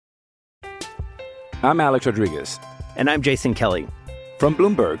I'm Alex Rodriguez. And I'm Jason Kelly. From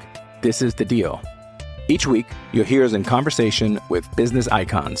Bloomberg, this is The Deal. Each week, you'll hear us in conversation with business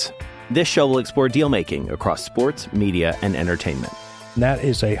icons. This show will explore deal-making across sports, media, and entertainment. That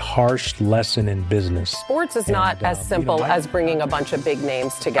is a harsh lesson in business. Sports is not as simple as bringing a bunch of big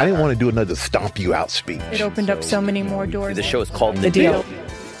names together. I didn't want to do another stomp you out speech. It opened up so many more doors. The show is called The Deal.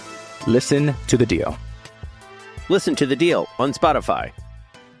 Listen to The Deal. Listen to The Deal on Spotify.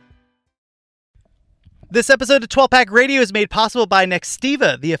 This episode of 12-Pack Radio is made possible by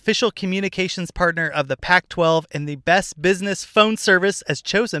Nextiva, the official communications partner of the Pac-12 and the best business phone service as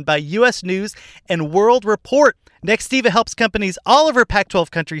chosen by U.S. News and World Report. Nextiva helps companies all over Pac-12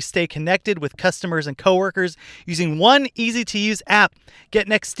 countries stay connected with customers and coworkers using one easy-to-use app. Get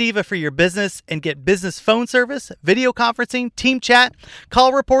Nextiva for your business and get business phone service, video conferencing, team chat,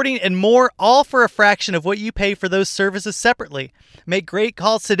 call reporting, and more, all for a fraction of what you pay for those services separately. Make great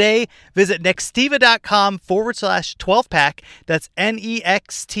calls today. Visit nextiva.com/12pack. That's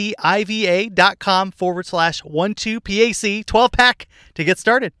NEXTIVA.com/12PAC 12-pack to get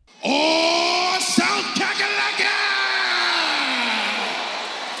started. Oh, South Kakalaka!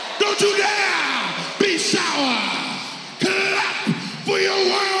 Don't you dare be sour! Clap for your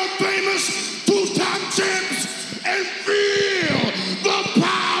world-famous two-time champs and feel the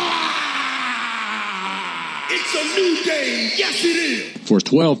power! It's a new day, yes it is! For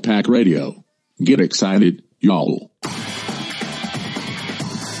 12-Pack Radio, get excited, y'all.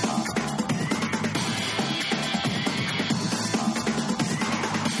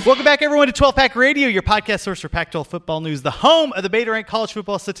 Welcome back, everyone, to 12-Pack Radio, your podcast source for Pac-12 football news, the home of the Beta-Rank College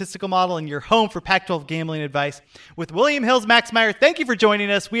Football Statistical Model, and your home for Pac-12 gambling advice. With William Hill's Max Meyer, thank you for joining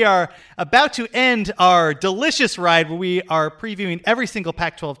us. We are about to end our delicious ride where we are previewing every single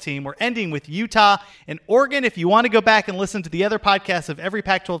Pac-12 team. We're ending with Utah and Oregon. If you want to go back and listen to the other podcasts of every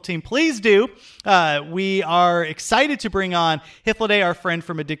Pac-12 team, please do. We are excited to bring on Hifliday, our friend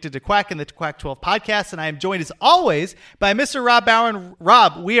from Addicted to Quack and the Quack 12 podcast, and I am joined as always by Mr. Rob Bowen.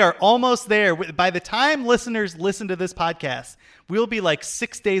 Rob, we are almost there. By the time listeners listen to this podcast, we'll be like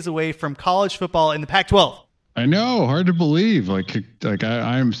 6 days away from college football in the Pac-12. I know, hard to believe.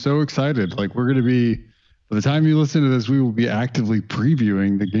 I'm so excited. Like, we're going to be, by the time you listen to this, we will be actively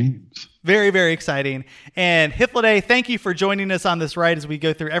previewing the games. Very, very exciting. And Hifliday, thank you for joining us on this ride as we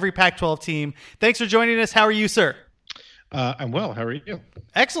go through every Pac-12 team. Thanks for joining us. How are you, sir? I'm well. How are you?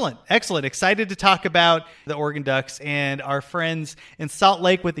 Excellent. Excellent. Excited to talk about the Oregon Ducks and our friends in Salt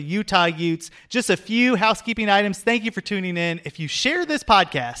Lake with the Utah Utes. Just a few housekeeping items. Thank you for tuning in. If you share this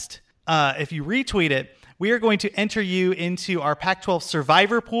podcast, if you retweet it, we are going to enter you into our Pac-12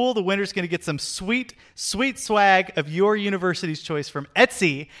 Survivor Pool. The winner's going to get some sweet, sweet swag of your university's choice from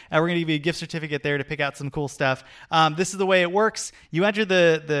Etsy. We're going to give you a gift certificate there to pick out some cool stuff. This is the way it works. You enter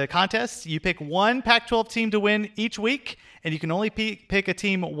the contest. You pick one Pac-12 team to win each week, and you can only pick a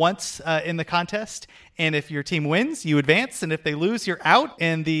team once in the contest. And if your team wins, you advance. And if they lose, you're out.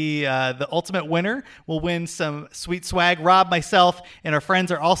 And the ultimate winner will win some sweet swag. Rob, myself, and our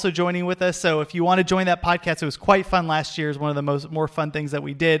friends are also joining with us. So if you want to join that podcast, it was quite fun last year. It was one of the more fun things that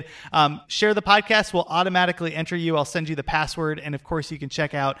we did. Share the podcast. We'll automatically enter you. I'll send you the password. And of course, you can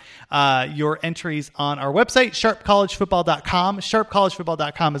check out your entries on our website, sharpcollegefootball.com.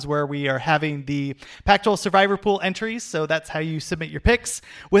 Sharpcollegefootball.com is where we are having the Pac-12 Survivor Pool entries. So that's how you submit your picks.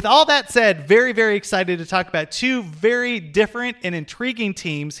 With all that said, very, very excited to talk about two very different and intriguing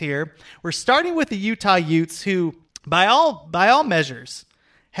teams here. We're starting with the Utah Utes, who by all measures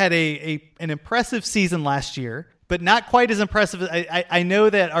had an impressive season last year, but not quite as impressive. I know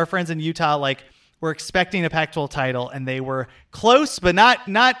that our friends in Utah were expecting a Pac-12 title, and they were close, but not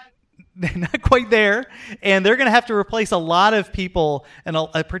quite there, and they're going to have to replace a lot of people, and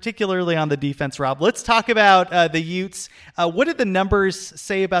particularly on the defense. Rob, let's talk about the Utes. What did the numbers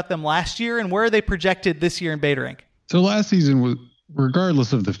say about them last year, and where are they projected this year in Beta Rank? So last season, was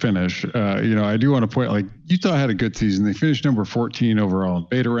regardless of the finish, I do want to point, Utah had a good season. They finished number 14 overall in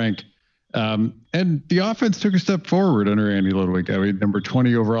Beta Rank, and the offense took a step forward under Andy Ludwig. Number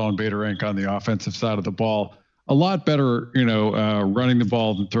 20 overall in Beta Rank on the offensive side of the ball. A lot better, running the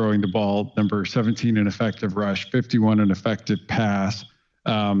ball than throwing the ball. Number 17 in effective rush, 51 in effective pass.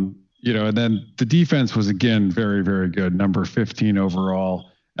 And then the defense was again very, very good. Number 15 overall.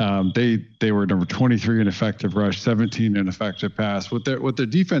 They were number 23 in effective rush, 17 in effective pass. What their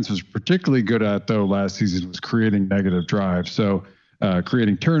defense was particularly good at though last season was creating negative drives. So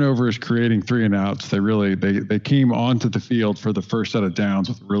creating turnovers, creating 3 and outs. They came onto the field for the first set of downs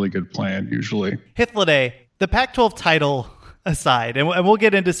with a really good plan usually. Hifliday, the Pac-12 title aside, and we'll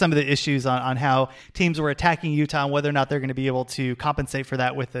get into some of the issues on how teams were attacking Utah and whether or not they're going to be able to compensate for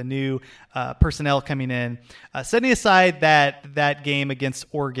that with the new personnel coming in. Setting aside that game against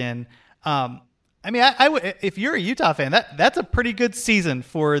Oregon, I mean, I would, if you're a Utah fan, that's a pretty good season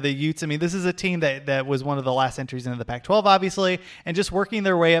for the Utes. I mean, this is a team that was one of the last entries into the Pac-12, obviously, and just working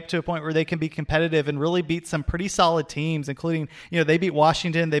their way up to a point where they can be competitive and really beat some pretty solid teams, including, they beat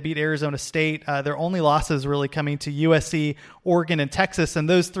Washington, they beat Arizona State. Their only losses really coming to USC, Oregon, and Texas, and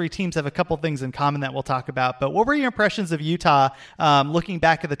those three teams have a couple things in common that we'll talk about. But what were your impressions of Utah looking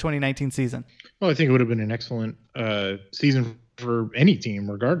back at the 2019 season? Well, I think it would have been an excellent season for any team,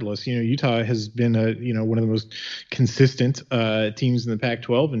 regardless. Utah has been one of the most consistent teams in the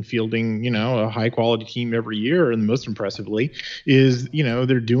Pac-12 and fielding, a high quality team every year. And most impressively is,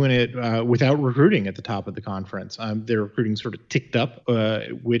 they're doing it without recruiting at the top of the conference. Their recruiting sort of ticked up,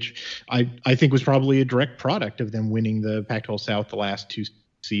 which I think was probably a direct product of them winning the Pac-12 South the last two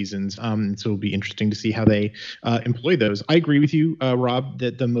seasons. So it'll be interesting to see how they employ those. I agree with you, Rob,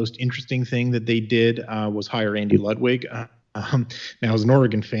 that the most interesting thing that they did was hire Andy Ludwig. Now, as an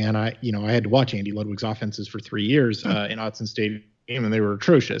Oregon fan, I had to watch Andy Ludwig's offenses for 3 years in Autzen Stadium, and they were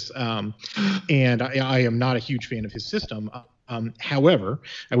atrocious. And I am not a huge fan of his system. However,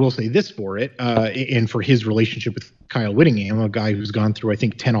 I will say this for it, and for his relationship with Kyle Whittingham, a guy who's gone through, I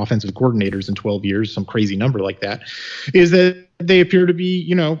think, 10 offensive coordinators in 12 years, some crazy number like that, is that they appear to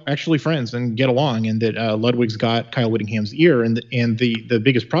be, actually friends and get along, and that Ludwig's got Kyle Whittingham's ear. And the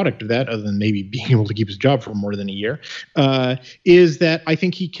biggest product of that, other than maybe being able to keep his job for more than a year, is that I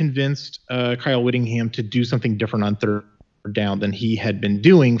think he convinced Kyle Whittingham to do something different on third down than he had been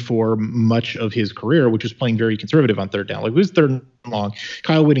doing for much of his career, which was playing very conservative on third down. Like, it was third and long,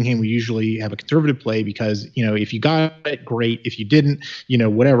 Kyle Whittingham would usually have a conservative play because, if you got it, great. If you didn't,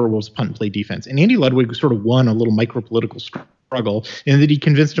 whatever, was punt and play defense. And Andy Ludwig sort of won a little micro-political struggle, and that he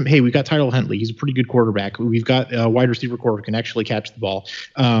convinced him, hey, we got Tyler Huntley. He's a pretty good quarterback. We've got a wide receiver core who can actually catch the ball.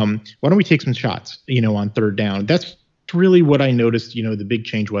 Why don't we take some shots, on third down? That's really what I noticed, the big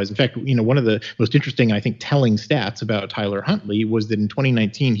change was. In fact, one of the most interesting, I think, telling stats about Tyler Huntley was that in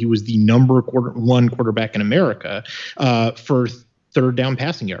 2019, he was the number one quarterback in America for third down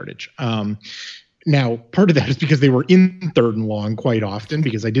passing yardage. Now, part of that is because they were in third and long quite often,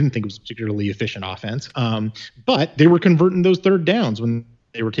 because I didn't think it was a particularly efficient offense. But they were converting those third downs when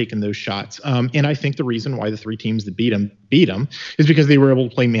they were taking those shots. And I think the reason why the three teams that beat them is because they were able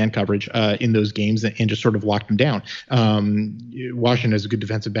to play man coverage in those games and just sort of locked them down. Washington has a good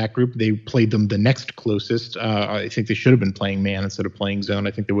defensive back group. They played them the next closest. I think they should have been playing man instead of playing zone.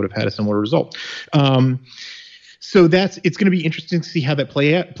 I think they would have had a similar result. So it's going to be interesting to see how that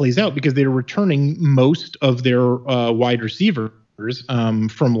plays out, because they're returning most of their wide receivers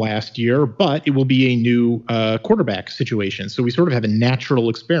from last year, but it will be a new quarterback situation. So we sort of have a natural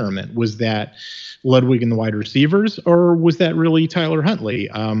experiment. Was that Ludwig and the wide receivers, or was that really Tyler Huntley?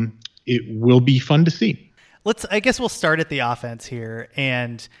 It will be fun to see. I guess we'll start at the offense here.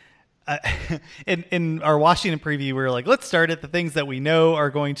 And in our Washington preview, we were like, let's start at the things that we know are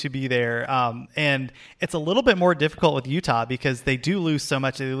going to be there. And it's a little bit more difficult with Utah because they do lose so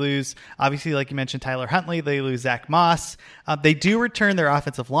much. They lose, obviously, like you mentioned, Tyler Huntley. They lose Zach Moss. They do return their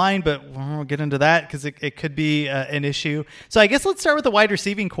offensive line, but we'll get into that because it could be an issue. So I guess let's start with the wide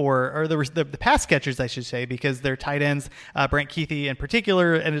receiving core, or the pass catchers, I should say, because their tight ends, Brant Kuithe in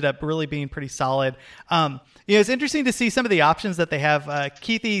particular, ended up really being pretty solid. It's interesting to see some of the options that they have.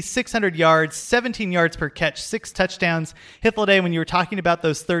 Kuithe, 600 yards, 17 yards per catch, 6 touchdowns. Hythloday, when you were talking about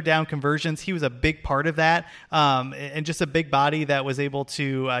those third down conversions, he was a big part of that, and just a big body that was able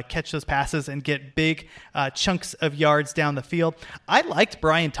to catch those passes and get big chunks of yards down the field. I liked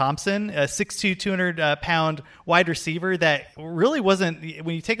Brian Thompson, a 6'2", 200-pound wide receiver that really wasn't,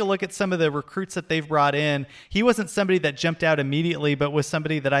 when you take a look at some of the recruits that they've brought in, he wasn't somebody that jumped out immediately, but was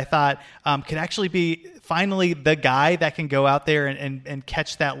somebody that I thought could actually be finally the guy that can go out there and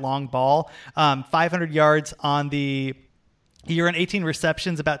catch that long ball. 500 yards on the year and 18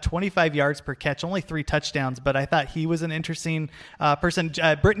 receptions, about 25 yards per catch, only 3 touchdowns, but I thought he was an interesting person.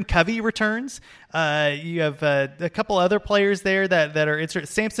 Britton Covey returns. You have a couple other players there that are interesting.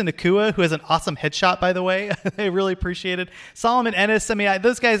 Samson Nakua, who has an awesome headshot, by the way. I really appreciate it. Solomon Ennis. I mean,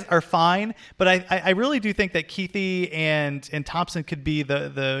 those guys are fine, but I really do think that Kuithe and Thompson could be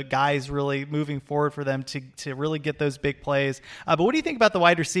the guys really moving forward for them to really get those big plays. But what do you think about the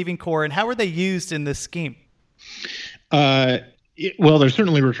wide receiving core, and how were they used in this scheme? Well, they're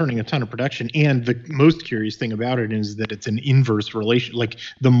certainly returning a ton of production, and the most curious thing about it is that it's an inverse relation. Like,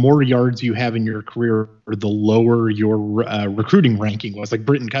 the more yards you have in your career, the lower your recruiting ranking was. Like,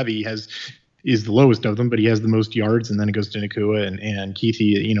 Britton Covey has is the lowest of them, but he has the most yards, and then it goes to Nacua and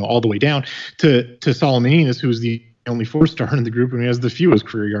Kuithe, all the way down to Solomon Enis, who's the only 4-star in the group, and he has the fewest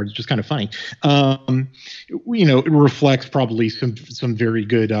career yards, which is kind of funny. It reflects probably some very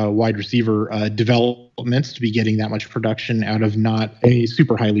good wide receiver developments to be getting that much production out of not a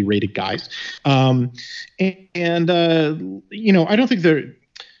super highly rated guys. I don't think they're.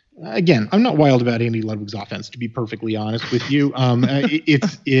 Again, I'm not wild about Andy Ludwig's offense, to be perfectly honest with you. Maybe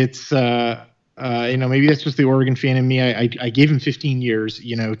that's just the Oregon fan in me. I gave him 15 years,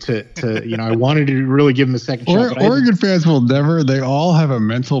 I wanted to really give him a second shot. Oregon fans will never, they all have a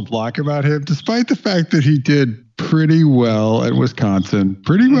mental block about him, despite the fact that he did pretty well at Wisconsin,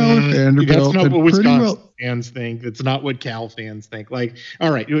 pretty well at Vanderbilt. That's not what Wisconsin fans think. That's not what Cal fans think. Like,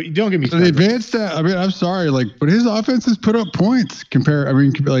 all right, don't get me started. The advanced, I'm sorry, but his offense has put up points.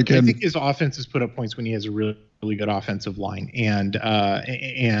 I think his offense has put up points when he has a really good offensive line, and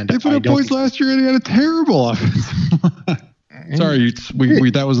they put up points last year, and he had a terrible offensive line. Sorry,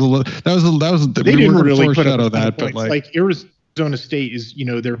 that was they didn't really put up that, but like Arizona State is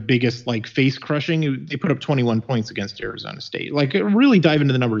their biggest face crushing. They put up 21 points against Arizona State. Really dive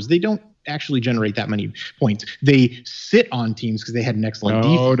into the numbers. They don't actually generate that many points. They sit on teams because they had an excellent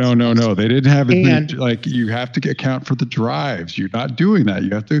defense. No. They didn't have it. You have to account for the drives. You're not doing that.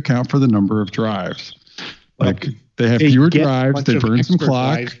 You have to account for the number of drives. They have fewer drives. They burn some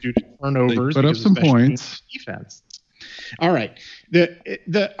clock. Due to turnovers. They put up some points. Defense. All right.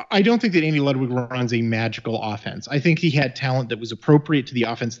 I don't think that Andy Ludwig runs a magical offense. I think he had talent that was appropriate to the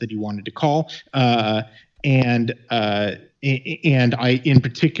offense that he wanted to call. And I, in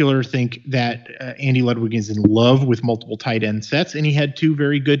particular, think that Andy Ludwig is in love with multiple tight end sets, and he had 2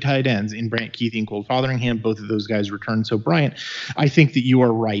 very good tight ends in Brant Kuithe and Cole Fotheringham. Both of those guys returned. So, Bryant, I think that you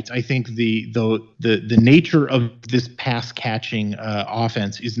are right. I think the nature of this pass catching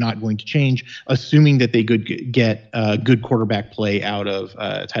offense is not going to change, assuming that they could get good quarterback play out of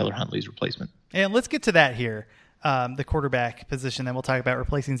Tyler Huntley's replacement. And let's get to that here. The quarterback position. Then we'll talk about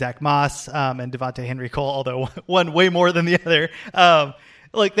replacing Zach Moss and Devontae Henry Cole, although one way more than the other.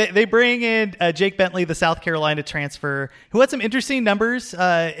 They bring in Jake Bentley, the South Carolina transfer, who had some interesting numbers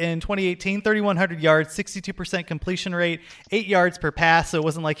in 2018, 3,100 yards, 62% completion rate, 8 yards per pass. So it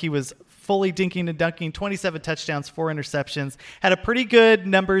wasn't like he was fully dinking and dunking, 27 touchdowns, 4 interceptions. Had a pretty good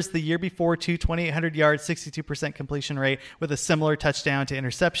numbers the year before, too, 2,800 yards, 62% completion rate with a similar touchdown to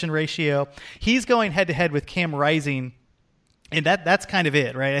interception ratio. He's going head-to-head with Cam Rising, and that's kind of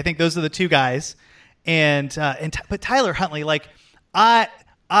it, right? I think those are the 2 guys. But Tyler Huntley, I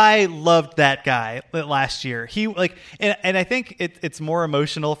loved that guy last year. He and I think it's more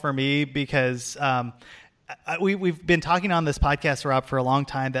emotional for me because we've been talking on this podcast, Rob, for a long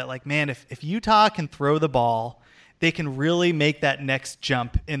time that if Utah can throw the ball, they can really make that next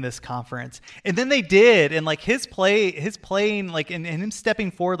jump in this conference. And then they did. And his playing, and him stepping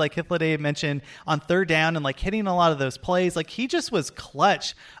forward, like Hifliday mentioned, on third down and hitting a lot of those plays, he just was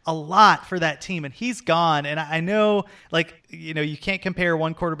clutch a lot for that team. And he's gone. And I know, you can't compare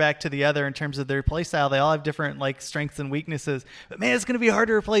one quarterback to the other in terms of their play style. They all have different strengths and weaknesses. But man, it's going to be hard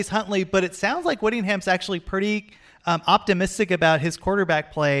to replace Huntley. But it sounds like Whittingham's actually pretty optimistic about his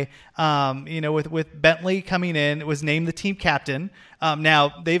quarterback play. With Bentley coming in, was named the team captain.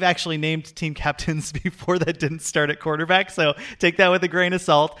 Now they've actually named team captains before that didn't start at quarterback, so take that with a grain of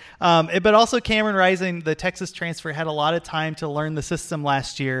salt. But also Cameron Rising, the Texas transfer, had a lot of time to learn the system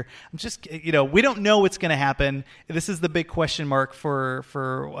last year. We don't know what's going to happen. This is the big question mark for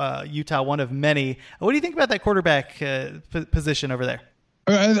Utah, one of many. What do you think about that quarterback position over there?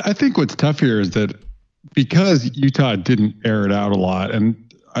 I think what's tough here is that because Utah didn't air it out a lot, and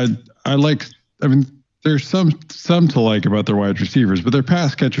there's some to like about their wide receivers, but their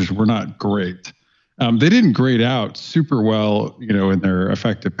pass catchers were not great. They didn't grade out super well, in their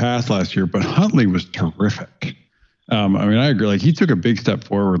effective pass last year, but Huntley was terrific. I agree. He took a big step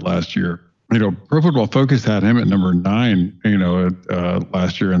forward last year. Pro Football Focus had him at number 9,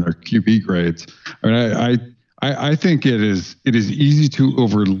 last year in their QB grades. I think it is easy to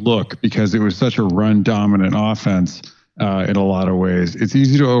overlook because it was such a run dominant offense in a lot of ways. It's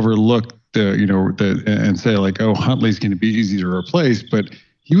easy to overlook and say Huntley's going to be easy to replace, but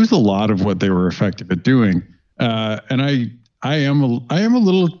he was a lot of what they were effective at doing. And I am a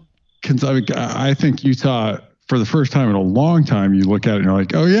little concerned. I think Utah, for the first time in a long time, you look at it and you're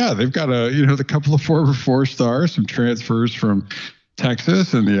like, oh yeah, they've got a couple of 4-stars, some transfers from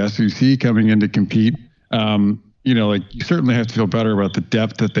Texas and the SEC coming in to compete. You certainly have to feel better about the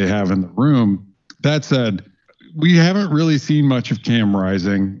depth that they have in the room. That said, we haven't really seen much of Cam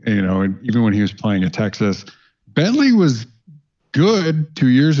Rising, and even when he was playing at Texas. Bentley was good 2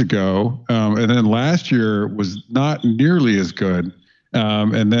 years ago, and then last year was not nearly as good.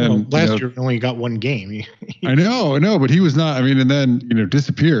 And then last year only got one game. I know, but he was not. I mean, and then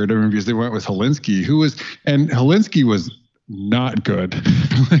disappeared. I mean, because they went with Helinski, Helinski was not good.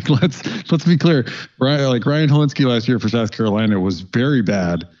 Like let's be clear. Ryan Helinski last year for South Carolina was very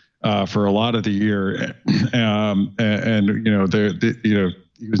bad for a lot of the year, and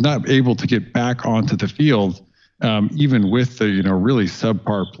he was not able to get back onto the field, even with the really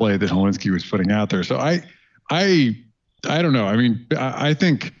subpar play that Helinski was putting out there. So I don't know. I mean, I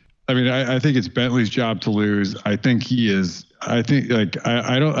think it's Bentley's job to lose. I think he is. I think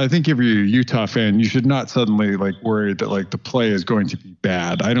I think if you're a Utah fan, you should not suddenly worry that the play is going to be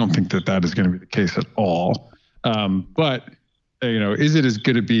bad. I don't think that is going to be the case at all. But is it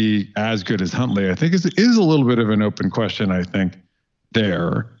going to be as good as Huntley? I think is a little bit of an open question. I think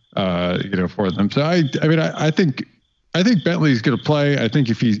there, for them. So I think Bentley's going to play. I think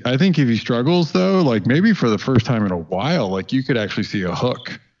if he struggles though, maybe for the first time in a while, you could actually see a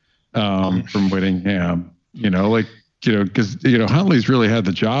hook from Whittingham. Because Huntley's really had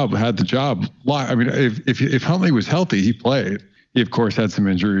the job. I mean, if Huntley was healthy, he played. He of course had some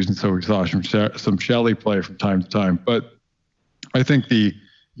injuries, and so we saw some Shelley play from time to time. But I think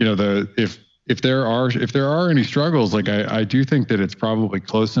if there are any struggles, I do think that it's probably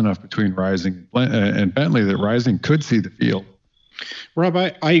close enough between Rising and Bentley that Rising could see the field. Rob,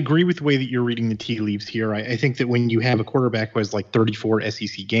 I agree with the way that you're reading the tea leaves here. I think that when you have a quarterback who has 34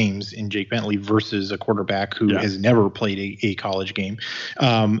 SEC games in Jake Bentley versus a quarterback who has never played a college game,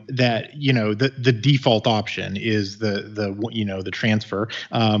 that the default option is the transfer.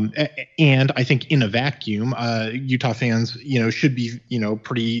 And I think in a vacuum, Utah fans should be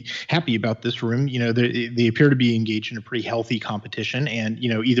pretty happy about this room. They appear to be engaged in a pretty healthy competition, and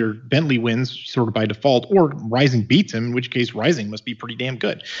either Bentley wins sort of by default or Rising beats him, in which case Rising must be pretty damn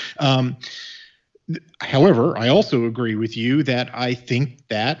good. However, I also agree with you that I think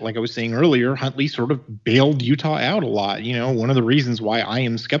that, like I was saying earlier, Huntley sort of bailed Utah out a lot. One of the reasons why I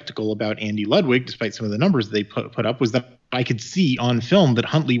am skeptical about Andy Ludwig, despite some of the numbers they put up, was that I could see on film that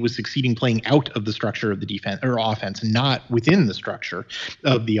Huntley was succeeding playing out of the structure of the defense or offense, not within the structure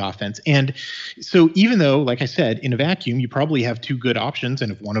of the offense. And so even though, like I said, in a vacuum, you probably have two good options, and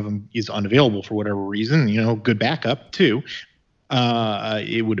if one of them is unavailable for whatever reason, good backup too.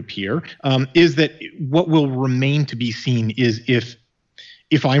 It would appear, is that what will remain to be seen is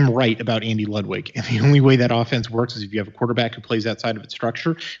if I'm right about Andy Ludwig, and the only way that offense works is if you have a quarterback who plays outside of its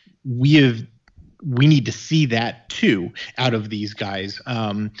structure. We need to see that too out of these guys,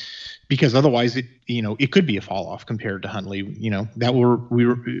 because otherwise it could be a fall off compared to Huntley. That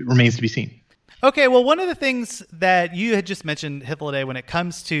remains to be seen. Okay, well, one of the things that you had just mentioned, Hippolyte, when it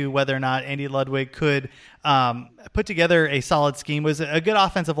comes to whether or not Andy Ludwig could put together a solid scheme was a good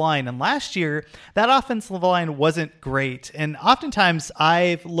offensive line. And last year, that offensive line wasn't great. And oftentimes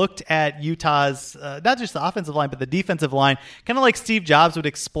I've looked at Utah's, not just the offensive line, but the defensive line, kind of like Steve Jobs would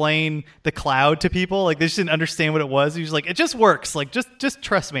explain the cloud to people. They just didn't understand what it was. He was like, it just works. Just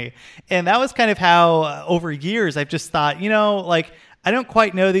trust me. And that was kind of how over years I've just thought, I don't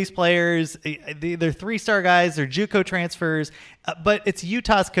quite know these players. They're three-star guys. They're JUCO transfers, but it's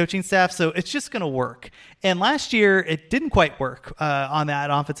Utah's coaching staff, so it's just going to work. And last year, it didn't quite work on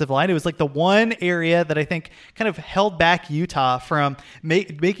that offensive line. It was the one area that I think kind of held back Utah from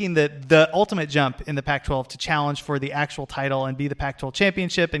making the ultimate jump in the Pac-12 to challenge for the actual title and be the Pac-12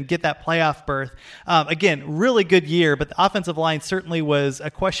 championship and get that playoff berth. Again, really good year, but the offensive line certainly was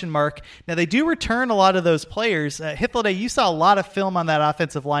a question mark. Now, they do return a lot of those players. Hippolyte, you saw a lot of film on that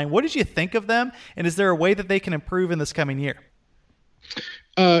offensive line. What did you think of them? And is there a way that they can improve in this coming year?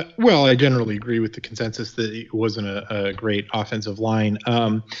 Well, I generally agree with the consensus that it wasn't a great offensive line.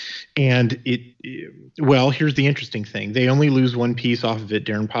 And here's the interesting thing. They only lose one piece off of it,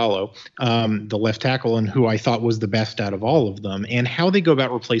 Darren Paulo, the left tackle, and who I thought was the best out of all of them. And how they go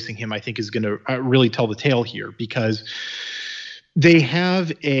about replacing him, I think, is going to really tell the tale here, because they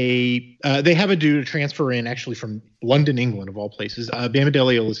have a dude to transfer in actually from London, England, of all places,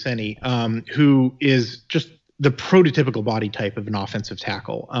 Bamidele Oluseni, who is just the prototypical body type of an offensive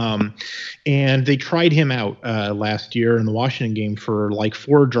tackle. And they tried him out last year in the Washington game for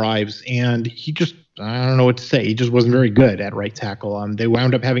 4 drives, and he just, I don't know what to say. He just wasn't very good at right tackle. They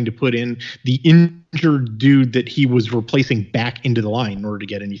wound up having to put in the injured dude that he was replacing back into the line in order to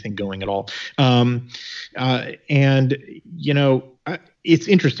get anything going at all. It's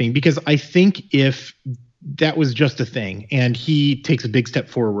interesting because I think if that was just a thing. And he takes a big step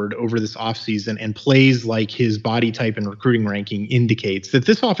forward over this offseason and plays like his body type and recruiting ranking indicates that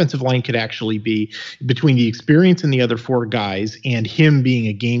this offensive line could actually be, between the experience and the other four guys and him being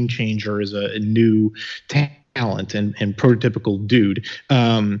a game changer as a new talent and prototypical dude,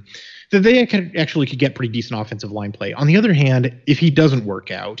 that they could get pretty decent offensive line play. On the other hand, if he doesn't work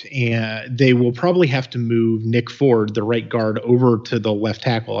out, and they will probably have to move Nick Ford, the right guard, over to the left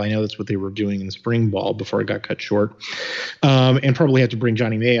tackle. I know that's what they were doing in the spring ball before it got cut short, and probably have to bring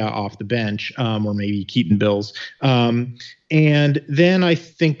Johnny Maya off the bench, or maybe Keaton Bills. And then I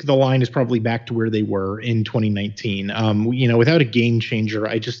think the line is probably back to where they were in 2019. Without a game changer,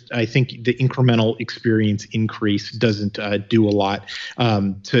 I think the incremental experience increase doesn't do a lot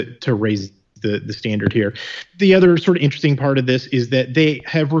to raise the standard here. The other sort of interesting part of this is that they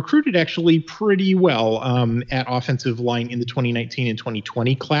have recruited actually pretty well at offensive line in the 2019 and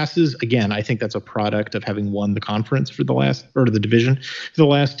 2020 classes. Again, I think that's a product of having won the conference the division for the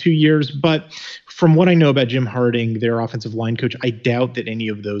last 2 years. But from what I know about Jim Harding, their offensive line coach, I doubt that any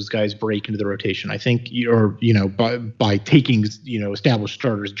of those guys break into the rotation. I think by taking established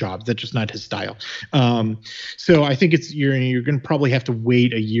starters jobs, that's just not his style. So I think you're going to probably have to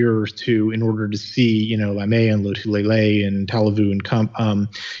wait a year or two in order to see Lamea and Lotulele and Talavu and Kump.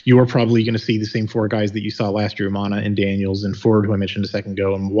 You are probably going to see the same four guys that you saw last year: Mana and Daniels and Ford, who I mentioned a second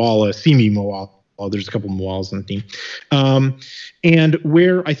ago, and Moala, Simi Moala. There's a couple of Moalas on the team, and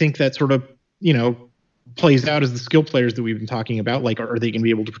where I think that sort of plays out as the skill players that we've been talking about. Like, are they going to be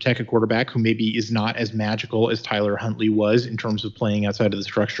able to protect a quarterback who maybe is not as magical as Tyler Huntley was in terms of playing outside of the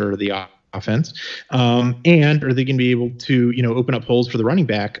structure of the offense? And are they going to be able to, open up holes for the running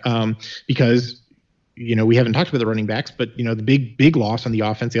back? Because, we haven't talked about the running backs, but, the big loss on the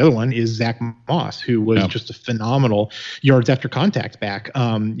offense, the other one is Zach Moss, who was just a phenomenal yards after contact back.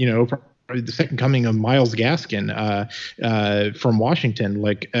 The second coming of Myles Gaskin from Washington.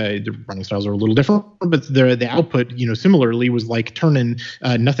 Like, the running styles are a little different, but the output, similarly was like turning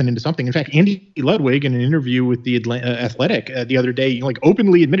nothing into something. In fact, Andy Ludwig, in an interview with the Athletic the other day,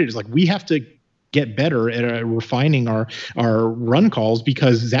 openly admitted, is like, we have to get better at refining our run calls,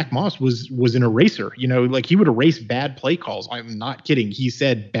 because Zach Moss was an eraser. He would erase bad play calls. I'm not kidding. He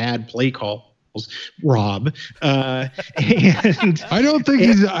said bad play calls, Rob, and I don't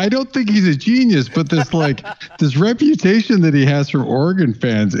think he's a genius, but this reputation that he has from Oregon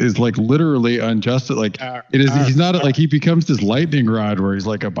fans is literally unjust. He's not he becomes this lightning rod where he's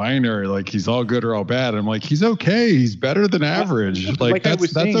like a binary, like he's all good or all bad. I'm like, he's okay, he's better than average.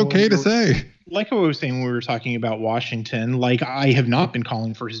 That's okay to say. Like I was saying when we were talking about Washington, I have not been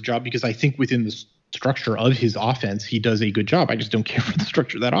calling for his job because I think within the structure of his offense, he does a good job. I just don't care for the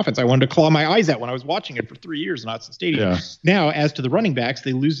structure of that offense. I wanted to claw my eyes out when I was watching it for 3 years in Autzen Stadium. Yeah. Now, as to the running backs,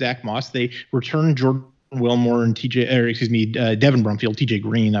 they lose Zach Moss. They return Jordan Wilmore and Devin Brumfield. TJ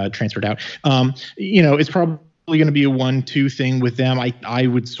Green transferred out. It's probably going to be a 1-2 thing with them. I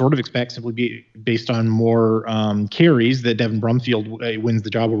would sort of expect, simply be based on more carries, that Devin Brumfield wins the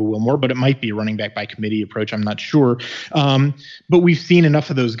job over Wilmore, but it might be a running back by committee approach. I'm not sure. But we've seen enough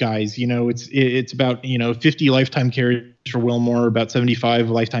of those guys. It's about 50 lifetime carries for Wilmore, about 75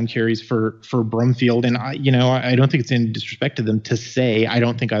 lifetime carries for Brumfield. And I don't think it's in disrespect to them to say I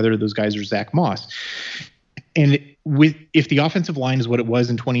don't think either of those guys are Zach Moss. And if the offensive line is what it was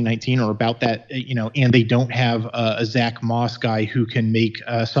in 2019 or about that, and they don't have a Zach Moss guy who can make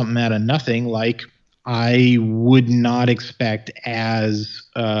something out of nothing, I would not expect as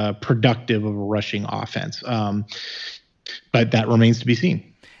productive of a rushing offense. But that remains to be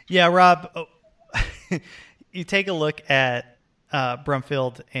seen. Yeah, Rob, you take a look at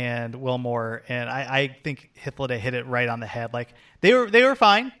Brumfield and Wilmore, and I think Hythloday hit it right on the head. They were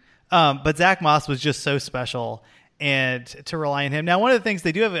fine. But Zach Moss was just so special, and to rely on him. Now, one of the things,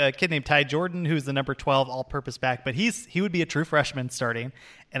 they do have a kid named Ty Jordan, who's the number 12 all-purpose back, but he would be a true freshman starting,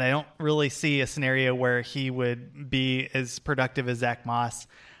 and I don't really see a scenario where he would be as productive as Zach Moss.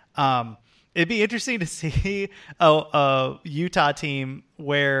 It'd be interesting to see a Utah team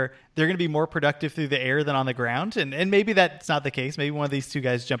where they're going to be more productive through the air than on the ground. And maybe that's not the case. Maybe one of these two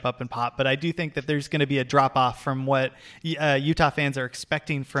guys jump up and pop. But I do think that there's going to be a drop-off from what Utah fans are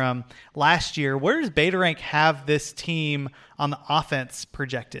expecting from last year. Where does Betarank have this team on the offense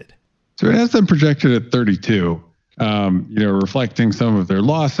projected? So it has them projected at 32. Reflecting some of their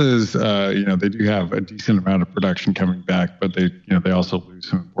losses. They do have a decent amount of production coming back, but they also lose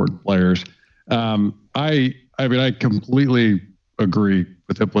some important players. I completely agree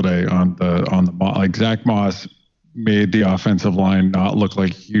with Hythloday on the Zach Moss made the offensive line not look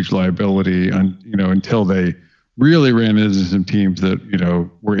like a huge liability until they really ran into some teams that,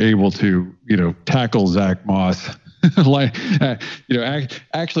 were able to, tackle Zach Moss,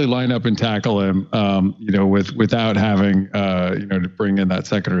 actually line up and tackle him, without having, to bring in that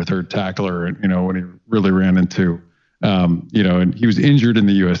second or third tackler. And, when he really ran into, and he was injured in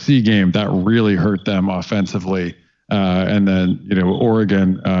the USC game, that really hurt them offensively. And then,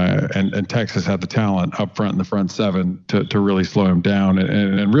 Oregon and Texas had the talent up front in the front seven to really slow him down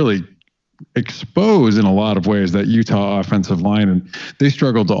and really expose in a lot of ways that Utah offensive line. And they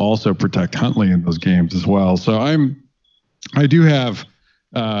struggled to also protect Huntley in those games as well. So I do have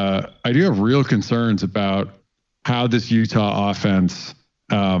real concerns about how this Utah offense,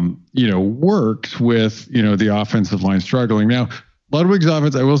 works with, the offensive line struggling. Now, Ludwig's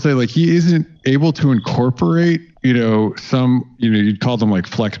offense, I will say, like, he isn't able to incorporate, some, you'd call them like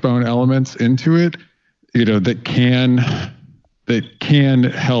flex bone elements into it, that can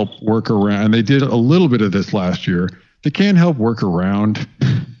help work around. And they did a little bit of this last year. They can help work around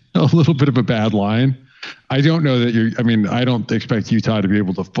a little bit of a bad line. I don't know that I don't expect Utah to be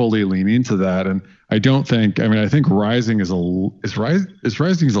able to fully lean into that. And I think Rising is a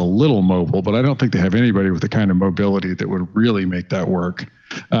little mobile, but I don't think they have anybody with the kind of mobility that would really make that work.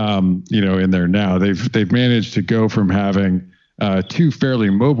 In there now, they've managed to go from having two fairly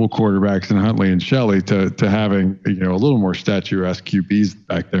mobile quarterbacks in Huntley and Shelley to having, a little more statuesque QBs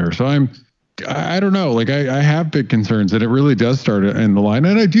back there. So I don't know. Like I have big concerns that it really does start in the line.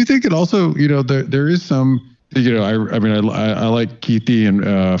 And I do think it also, there is some, I like Keithy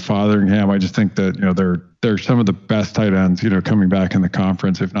and Fotheringham. I just think that, they're some of the best tight ends, coming back in the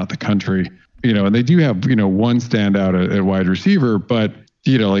conference, if not the country, and they do have, one standout at wide receiver, but,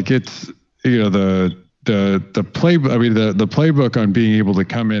 it's, the playbook on being able to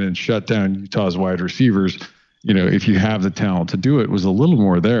come in and shut down Utah's wide receivers, if you have the talent to do it, was a little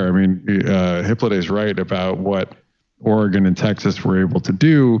more there. I mean, Hippolyte's right about what Oregon and Texas were able to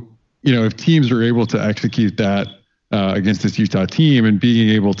do. If teams are able to execute that against this Utah team and being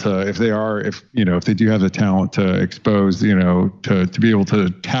able to, if they do have the talent to expose, to be able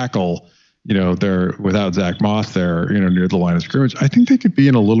to tackle, they're without Zach Moss there, near the line of scrimmage, I think they could be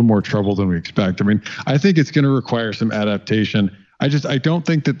in a little more trouble than we expect. I mean, I think it's going to require some adaptation. I don't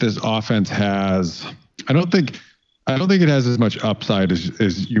think that this offense has, I don't think it has as much upside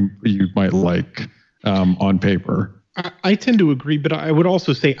as you might like on paper. I tend to agree, but I would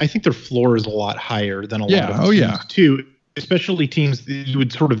also say I think their floor is a lot higher than a lot of teams too. Especially teams that you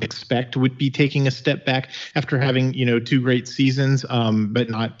would sort of expect would be taking a step back after having, two great seasons, but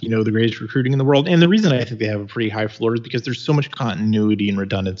not, the greatest recruiting in the world. And the reason I think they have a pretty high floor is because there's so much continuity and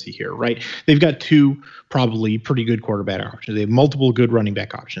redundancy here, right? They've got two probably pretty good quarterback options. They have multiple good running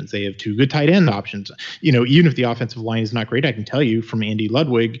back options. They have two good tight end options. Even if the offensive line is not great, I can tell you from Andy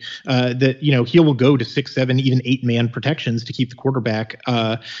Ludwig that, he will go to 6, 7, even 8-man protections to keep the quarterback,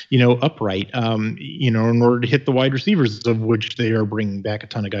 upright, in order to hit the wide receivers, of which they are bringing back a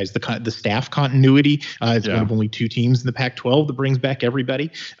ton of guys. The staff continuity, it's one of only 2 teams in the Pac-12 that brings back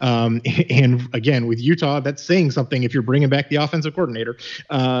everybody. And again, with Utah, that's saying something if you're bringing back the offensive coordinator.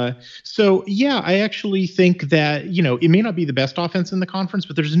 I actually think that, it may not be the best offense in the conference,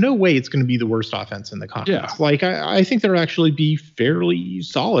 but there's no way it's going to be the worst offense in the conference. Yeah. I think they'll actually be fairly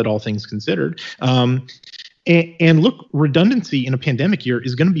solid, all things considered. And look, redundancy in a pandemic year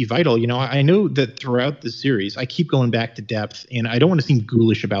is going to be vital. I know that throughout the series, I keep going back to depth, and I don't want to seem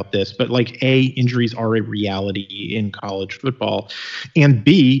ghoulish about this, but injuries are a reality in college football. And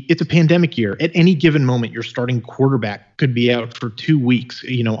B, it's a pandemic year. At any given moment, your starting quarterback could be out for 2 weeks,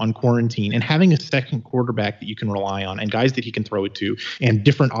 on quarantine, and having a second quarterback that you can rely on and guys that he can throw it to and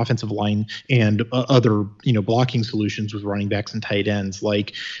different offensive line and other, blocking solutions with running backs and tight ends,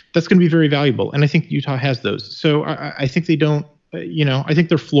 that's going to be very valuable. And I think Utah has those. So I think they don't, I think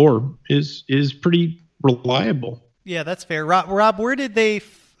their floor is pretty reliable. Yeah, that's fair. Rob, where did they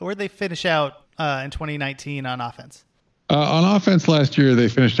finish out in 2019 on offense? On offense last year, they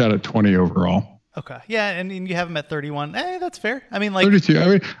finished out at 20 overall. Okay. Yeah, and you have them at 31. That's fair. I mean, 32. I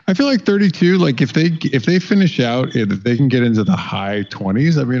mean, I feel like 32. Like if they finish out, if they can get into the high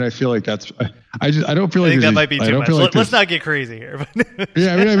 20s. I mean, I feel like that's. I don't feel like that might be too much. Let's not get crazy here.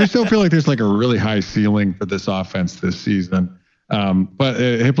 Yeah, I still feel like there's a really high ceiling for this offense this season. But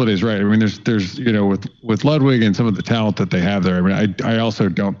Hippolyte is right. I mean, there's with Ludwig and some of the talent that they have there. I mean, I also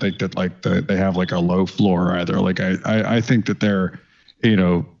don't think that they have a low floor either. I think that they're.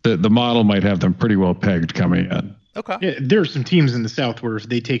 The model might have them pretty well pegged coming in. Okay. Yeah, there are some teams in the South where if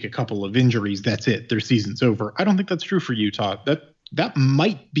they take a couple of injuries, that's it. Their season's over. I don't think that's true for Utah. That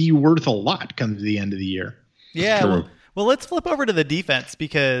might be worth a lot come to the end of the year. Yeah. Well, let's flip over to the defense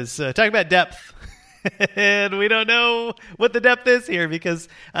because talking about depth And we don't know what the depth is here because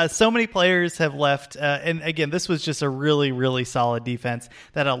so many players have left. And again, this was just a really, really solid defense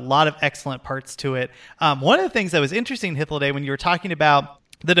that had a lot of excellent parts to it. One of the things that was interesting, Hythloday, when you were talking about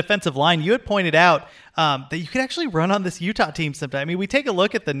the defensive line, you had pointed out that you could actually run on this Utah team sometime. I mean, we take a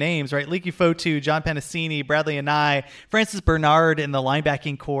look at the names, right? Leki Fotu, John Penisini, Bradley Anae, Francis Bernard in the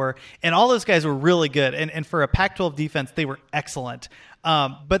linebacking core, and all those guys were really good. And for a Pac-12 defense, they were excellent.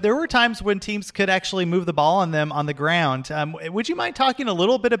 But there were times when teams could actually move the ball on them on the ground. Would you mind talking a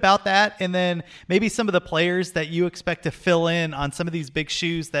little bit about that? And then maybe some of the players that you expect to fill in on some of these big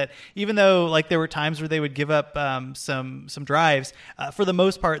shoes that, even though like there were times where they would give up some drives, for the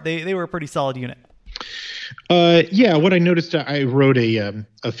most part, they were a pretty solid unit. Yeah, what I noticed, I wrote a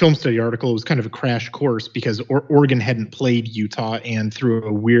film study article. It was kind of a crash course because Oregon hadn't played Utah, and through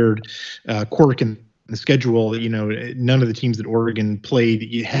a weird quirk in the schedule, none of the teams that Oregon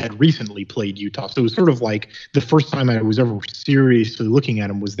played had recently played Utah. So it was sort of like the first time I was ever seriously looking at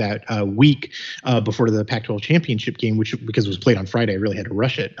them was that week before the Pac-12 championship game, which, because it was played on Friday, I really had to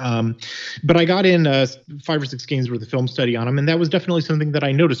rush it. But I got in 5 or 6 games worth of film study on them, and that was definitely something that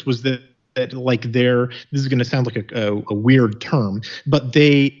I noticed was that like this is going to sound like a weird term, but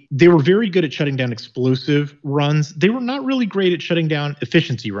they were very good at shutting down explosive runs. They were not really great at shutting down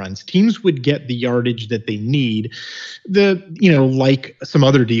efficiency runs. Teams would get the yardage that they need. Like some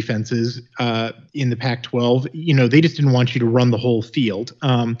other defenses in the Pac-12, they just didn't want you to run the whole field.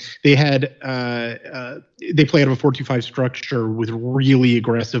 They had they play out of a 4-2-5 structure with really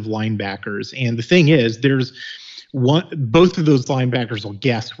aggressive linebackers, and the thing is, both of those linebackers will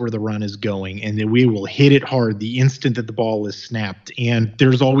guess where the run is going, and then we will hit it hard the instant that the ball is snapped, and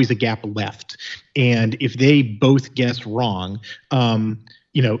there's always a gap left. And if they both guess wrong,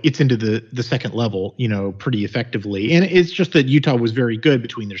 it's into the second level, pretty effectively. And it's just that Utah was very good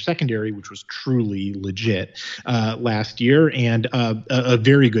between their secondary, which was truly legit last year, and a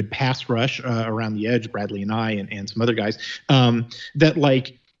very good pass rush around the edge, Bradley Anae and some other guys,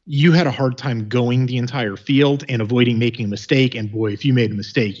 that you had a hard time going the entire field and avoiding making a mistake. And boy, if you made a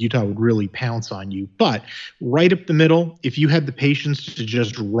mistake, Utah would really pounce on you. But right up the middle, if you had the patience to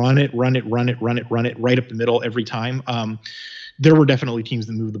just run it right up the middle every time, there were definitely teams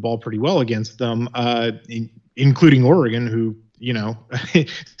that moved the ball pretty well against them, including Oregon, who,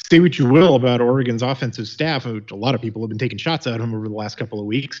 say what you will about Oregon's offensive staff, which a lot of people have been taking shots at them over the last couple of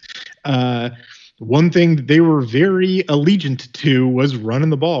weeks. One thing that they were very allegiant to was running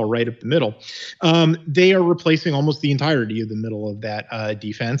the ball right up the middle. They are replacing almost the entirety of the middle of that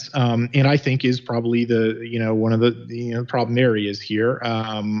defense, and I think is probably one of the problem areas here.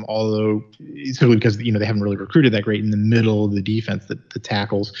 Although simply because they haven't really recruited that great in the middle of the defense, the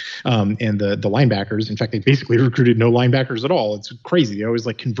tackles and the linebackers. In fact, they basically recruited no linebackers at all. It's crazy. They always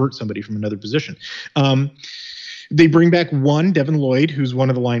convert somebody from another position. They bring back Devin Lloyd, who's one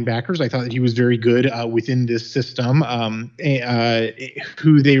of the linebackers. I thought that he was very good within this system.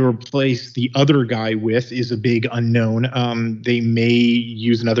 Who they replace the other guy with is a big unknown. They may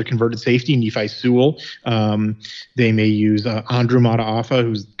use another converted safety, Nephi Sewell. They may use Andrew Mataafa,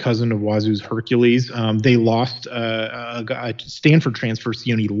 who's cousin of Wazoo's Hercules. They lost a Stanford transfer,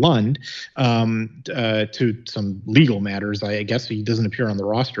 Sione Lund, to some legal matters. I guess he doesn't appear on the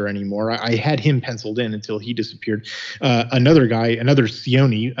roster anymore. I had him penciled in until he disappeared. Another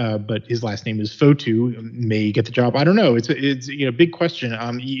Sione, but his last name is Fotu, may get the job. I don't know. It's a big question.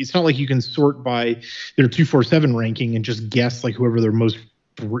 It's not like you can sort by their 247 ranking and just guess whoever their most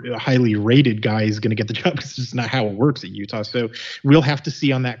highly rated guy is going to get the job. It's just not how it works at Utah. So we'll have to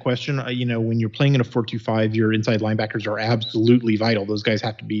see on that question. When you're playing in a 4-2-5, your inside linebackers are absolutely vital. Those guys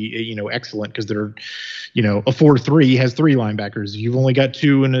have to be, excellent because they're, a 4-3 has 3 linebackers. You've only got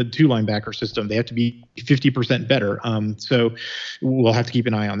 2 in a 2 linebacker system. They have to be 50% better. So we'll have to keep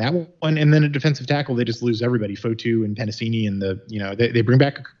an eye on that one. And then a defensive tackle, they just lose everybody. Fotu and Penisini, and they bring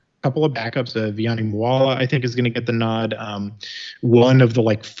back couple of backups. Vianney Mwala, I think, is going to get the nod. One of the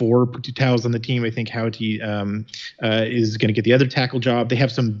 4 Pututau's on the team, I think Houghty is going to get the other tackle job. They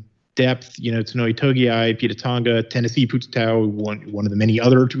have some depth, Tanoi Togiai, Pita Tonga, Tennessee Pututau, one of the many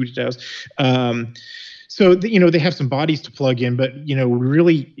other Pututau's. So they have some bodies to plug in, but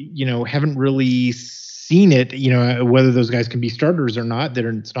really haven't really seen it, whether those guys can be starters or not.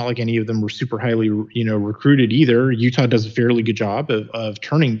 It's not like any of them were super highly recruited either. Utah does a fairly good job of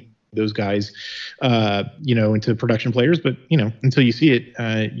turning those guys, into production players. But, until you see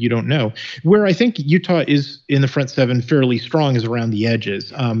it, you don't know. Where I think Utah is in the front seven fairly strong is around the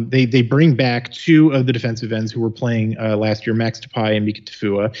edges. They bring back two of the defensive ends who were playing last year, Max Tapai and Mika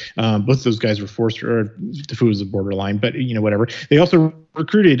Tafua. Both of those guys were forced, or Tafua was a borderline, but, whatever. They also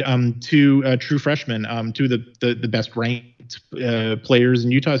recruited two true freshmen, two of the best ranked players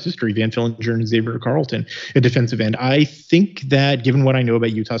in Utah's history, Van Fillinger and Xavier Carlton, a defensive end. I think that, given what I know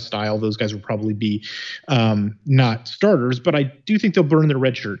about Utah's style, those guys will probably be not starters, but I do think they'll burn their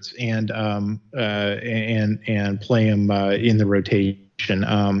red shirts and play them in the rotation.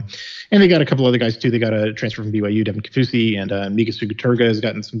 And they got a couple other guys too. They got a transfer from BYU, Devin Kafusi, and Mika Sugaturga has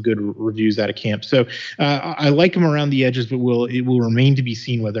gotten some good reviews out of camp. So I like them around the edges, but it will remain to be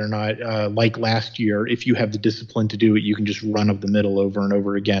seen whether or not, like last year, if you have the discipline to do it, you can just run up the middle over and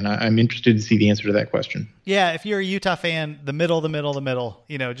over again. I'm interested to see the answer to that question. Yeah, if you're a Utah fan, the middle,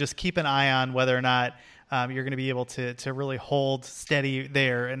 just keep an eye on whether or not you're going to be able to really hold steady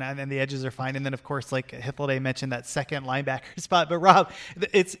there, and the edges are fine. And then, of course, like Hythloday mentioned, that second linebacker spot. But Rob,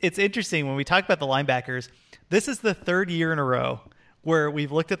 it's interesting when we talk about the linebackers. This is the third year in a row where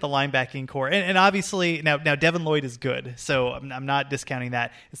we've looked at the linebacking core, and obviously now Devin Lloyd is good, so I'm not discounting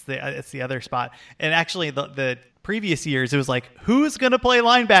that. It's the other spot, and actually the previous years, it was like, who's going to play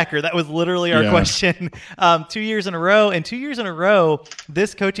linebacker? That was literally our question 2 years in a row. And 2 years in a row,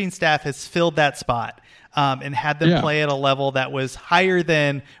 this coaching staff has filled that spot and had them play at a level that was higher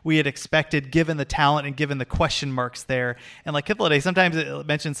than we had expected, given the talent and given the question marks there. And like Hythloday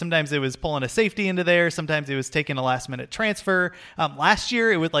sometimes it was pulling a safety into there. Sometimes it was taking a last-minute transfer. Last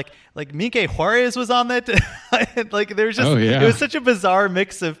year, it was like Mike Juarez was on that. Like there's just it was such a bizarre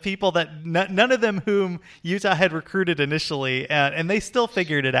mix of people that none of them whom Utah had recruited initially, and they still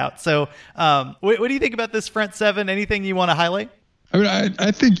figured it out. So what do you think about this front seven? Anything you want to highlight? I mean,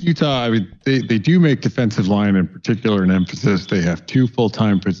 I think Utah, they do make defensive line in particular an emphasis. They have two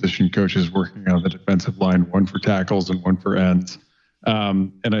full-time position coaches working on the defensive line, one for tackles and one for ends.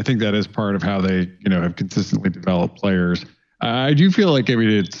 And I think that is part of how they, have consistently developed players. I do feel like,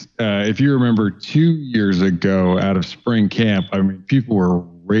 it's, if you remember 2 years ago out of spring camp, people were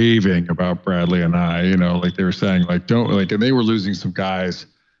raving about Bradley and I, like they were saying, and they were losing some guys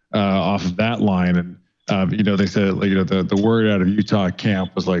off of that line. And, they said, the word out of Utah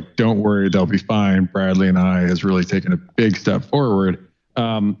camp was like, don't worry, they'll be fine. Bradley and I has really taken a big step forward.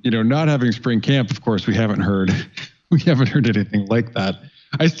 Not having spring camp, of course, we haven't heard anything like that.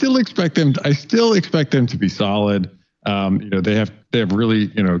 I still expect them to be solid. They have really,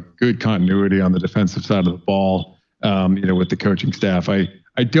 good continuity on the defensive side of the ball, with the coaching staff. I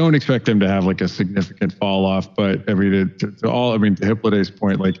don't expect them to have like a significant fall off, but to Hyphloday's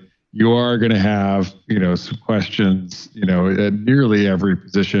point, you are going to have, some questions, at nearly every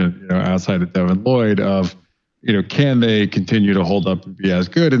position, outside of Devin Lloyd of, can they continue to hold up and be as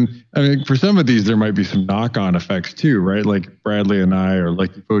good? And for some of these, there might be some knock-on effects too, right? Like Bradley and I, or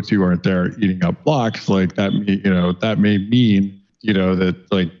like Fotu aren't there eating up blocks. Like that, that may mean,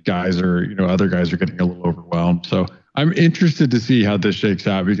 that guys are, other guys are getting a little overwhelmed. So I'm interested to see how this shakes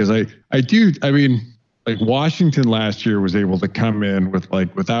out, because Washington last year was able to come in with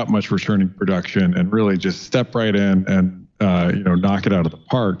without much returning production and really just step right in and knock it out of the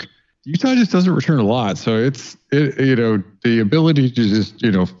park. Utah just doesn't return a lot, so the ability to just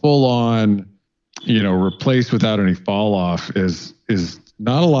full on replace without any fall off is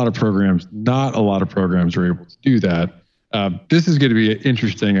not a lot of programs. Not a lot of programs are able to do that. This is going to be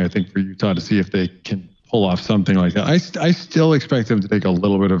interesting, I think, for Utah to see if they can pull off something like that. I still expect them to take a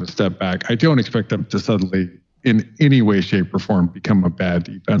little bit of a step back. I don't expect them to suddenly, in any way, shape, or form, become a bad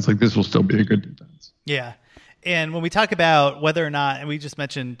defense. This will still be a good defense. Yeah. And when we talk about whether or not, and we just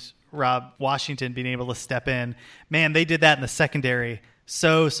mentioned, Rob, Washington being able to step in, man, they did that in the secondary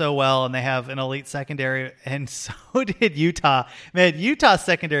so well, and they have an elite secondary, and so did Utah. Man, Utah's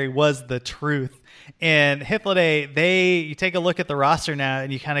secondary was the truth. And Hythloday, you take a look at the roster now,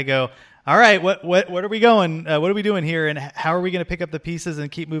 and you kind of go, all right, what are we going? What are we doing here, and how are we going to pick up the pieces and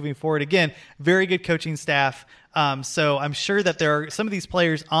keep moving forward? Again, very good coaching staff. So I'm sure that there are some of these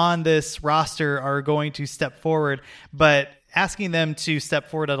players on this roster are going to step forward, but asking them to step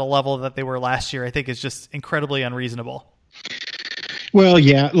forward at a level that they were last year, I think, is just incredibly unreasonable. Well,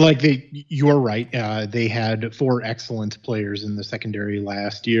 yeah, you're right. They had 4 excellent players in the secondary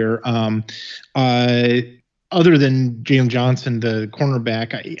last year. Other than Jalen Johnson, the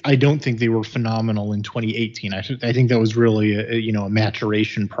cornerback, I don't think they were phenomenal in 2018. I think that was really a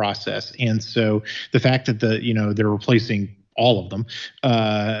maturation process. And so the fact that they're replacing all of them,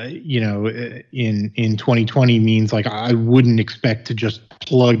 in 2020 means like I wouldn't expect to just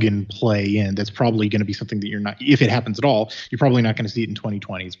plug and play in. That's probably going to be something that you're not, if it happens at all, you're probably not going to see it in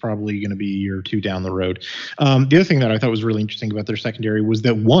 2020. It's probably going to be a year or two down the road. The other thing that I thought was really interesting about their secondary was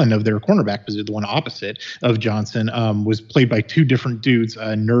that one of their cornerback position, the one opposite of Johnson, was played by two different dudes,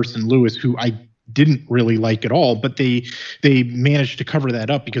 Nurse and Lewis, who I didn't really like at all, but they managed to cover that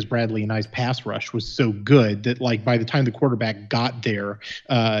up because Bradley and I's pass rush was so good that like by the time the quarterback got there,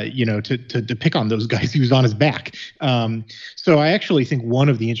 to pick on those guys, he was on his back. So I actually think one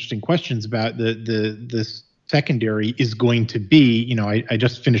of the interesting questions about this secondary is going to be, I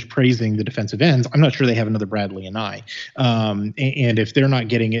just finished praising the defensive ends. I'm not sure they have another Bradley and I. And if they're not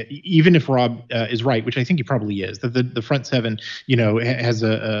getting it, even if Rob is right, which I think he probably is, that the front seven, has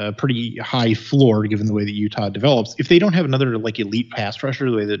a pretty high floor given the way that Utah develops. If they don't have another like elite pass rusher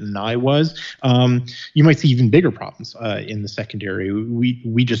the way that Nye was, you might see even bigger problems in the secondary.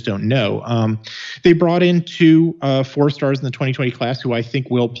 We just don't know. They brought in two 4-stars in the 2020 class who I think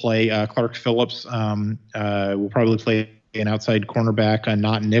will play. Clark Phillips will probably play an outside cornerback,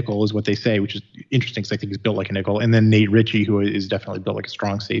 not nickel is what they say, which is interesting because I think he's built like a nickel. And then Nate Ritchie, who is definitely built like a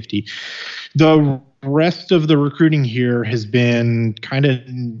strong safety. The rest of the recruiting here has been kind of,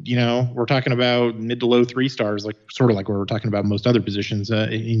 we're talking about mid to low 3-stars, like sort of like what we're talking about most other positions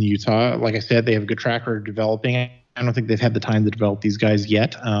in Utah. Like I said, they have a good track record developing. I don't think they've had the time to develop these guys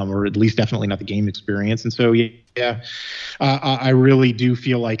yet, or at least definitely not the game experience. And so, I really do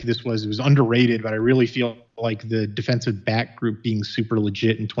feel like it was underrated, but I really feel like the defensive back group being super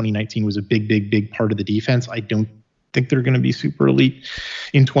legit in 2019 was a big part of the defense. I don't think they're going to be super elite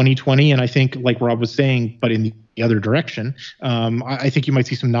in 2020. And I think, like Rob was saying, but in the other direction, I think you might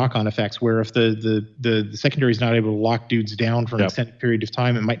see some knock-on effects where if the secondary is not able to lock dudes down for an extended period of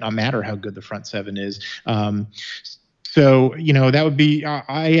time, it might not matter how good the front seven is. So, that would be,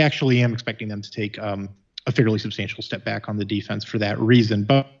 I actually am expecting them to take a fairly substantial step back on the defense for that reason.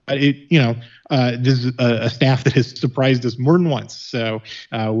 But this is a staff that has surprised us more than once. So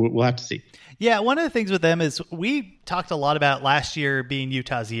we'll have to see. Yeah, one of the things with them is we talked a lot about last year being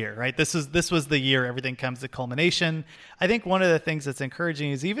Utah's year, right? This was the year everything comes to culmination. I think one of the things that's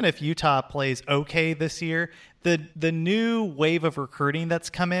encouraging is even if Utah plays okay this year, the new wave of recruiting that's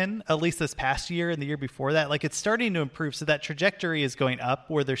come in, at least this past year and the year before that, like it's starting to improve. So that trajectory is going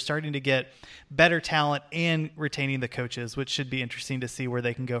up where they're starting to get better talent and retaining the coaches, which should be interesting to see where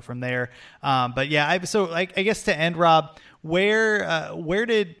they can go from there. But yeah, I guess to end, Rob, where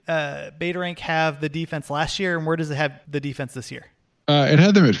did Beta Rank have the defense last year, and where does it have the defense this year? It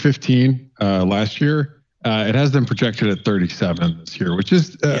had them at 15 last year. It has them projected at 37 this year, which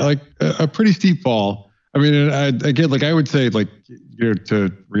is like a pretty steep fall. I mean, again, like I would say, like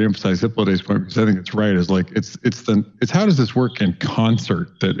to reemphasize Hippolot's point, because I think it's right. Is like it's how does this work in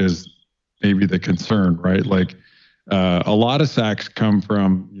concert that is maybe the concern, right? Like a lot of sacks come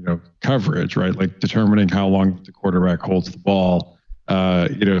from coverage, right? Like determining how long the quarterback holds the ball.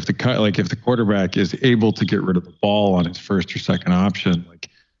 If the quarterback is able to get rid of the ball on his first or second option, like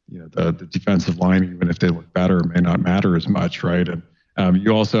the defensive line, even if they look better, may not matter as much, right? And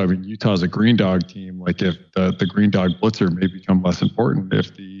Utah's a green dog team. Like if the green dog blitzer may become less important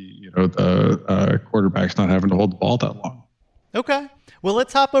if the quarterback's not having to hold the ball that long. Okay. Well,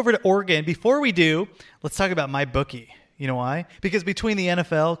 let's hop over to Oregon. Before we do, let's talk about MyBookie. You know why? Because between the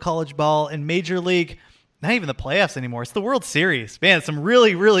NFL, college ball, and Major League, not even the playoffs anymore, it's the World Series. Man, some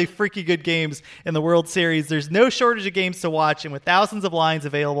really, really freaky good games in the World Series. There's no shortage of games to watch, and with thousands of lines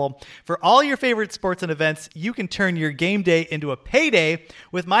available for all your favorite sports and events, you can turn your game day into a payday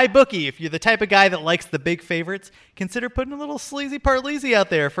with MyBookie. If you're the type of guy that likes the big favorites, consider putting a little sleazy parlays out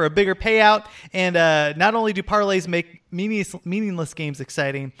there for a bigger payout. And not only do parlays make meaningless games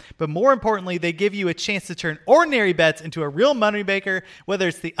exciting, but more importantly, they give you a chance to turn ordinary bets into a real moneymaker, whether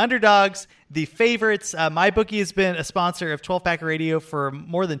it's the underdogs, the favorites. MyBookie has been a sponsor of 12 Pack Radio for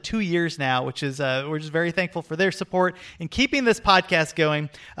more than 2 years now, which is we're just very thankful for their support in keeping this podcast going.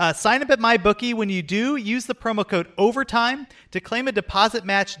 Sign up at MyBookie. When you do, use the promo code OVERTIME to claim a deposit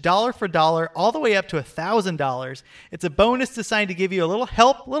match dollar for dollar all the way up to $1,000. It's a bonus designed to give you a little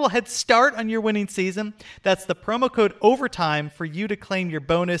help, little head start on your winning season. That's the promo code OVERTIME for you to claim your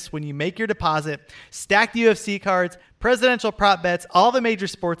bonus when you make your deposit. Stacked UFC cards, presidential prop bets, all the major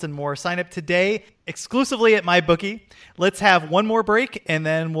sports and more. Sign up today exclusively at MyBookie. Let's have one more break and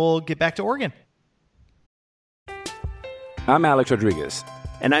then we'll get back to Oregon. I'm Alex Rodriguez.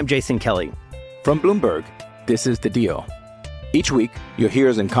 And I'm Jason Kelly. From Bloomberg, this is The Deal. Each week, you'll hear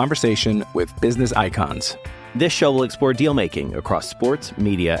us in conversation with business icons. This show will explore deal-making across sports,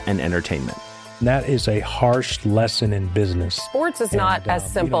 media, and entertainment. And that is a harsh lesson in business. Sports is not as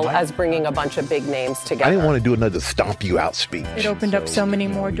simple as bringing a bunch of big names together. I didn't want to do another stomp you out speech. It opened up so many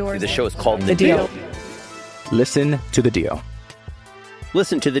more doors. The show is called The Deal. Listen to the deal.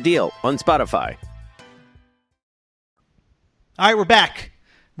 Listen to The Deal on Spotify. All right, we're back.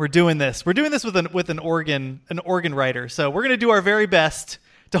 We're doing this. We're doing this with an Oregon writer. So we're going to do our very best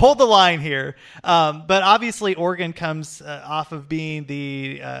to hold the line here. But obviously, Oregon comes off of being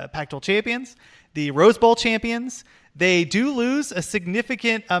the Pac-12 champions, the Rose Bowl champions. They do lose a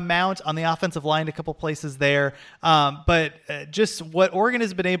significant amount on the offensive line, a couple places there. But just what Oregon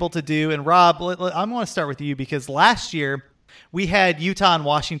has been able to do, and Rob, I want to start with you because last year we had Utah and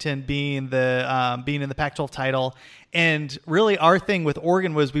Washington being in the Pac-12 title. And really our thing with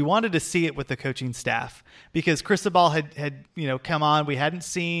Oregon was we wanted to see it with the coaching staff because Cristobal had come on. We hadn't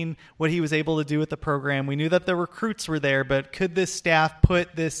seen what he was able to do with the program. We knew that the recruits were there, but could this staff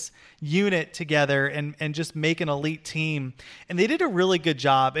put this unit together and just make an elite team? And they did a really good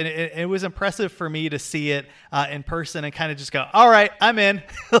job. And it was impressive for me to see it in person and kind of just go, all right, I'm in.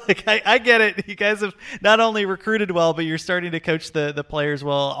 Like, I get it. You guys have not only recruited well, but you're starting to coach the players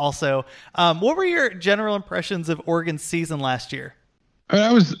well also. What were your general impressions of Oregon's season last year?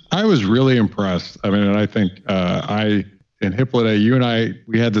 I was really impressed. I mean, and I think in Hippolyte, you and I,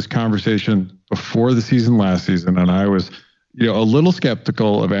 we had this conversation before the season last season, and I was a little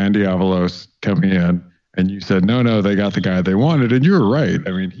skeptical of Andy Avalos coming in, and you said, no, they got the guy they wanted. And you were right.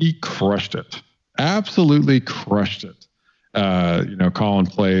 I mean, he crushed it, absolutely crushed it. Calling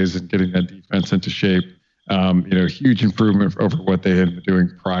plays and getting that defense into shape, huge improvement over what they had been doing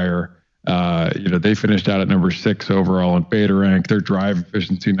prior. They finished out at number 6 overall in beta rank. Their drive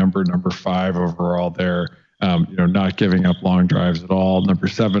efficiency number 5 overall there. Not giving up long drives at all. Number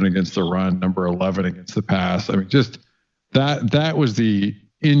 7 against the run, number 11 against the pass. I mean, just that was the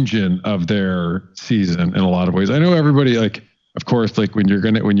engine of their season in a lot of ways. I know everybody, of course,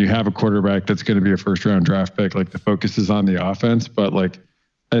 when you have a quarterback that's going to be a first round draft pick, the focus is on the offense, but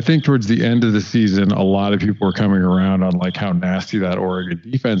I think towards the end of the season, a lot of people were coming around on how nasty that Oregon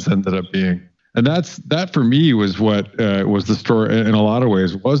defense ended up being. And that for me was what was the story in a lot of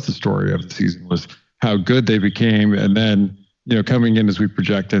ways was the story of the season, was how good they became. And then, coming in as we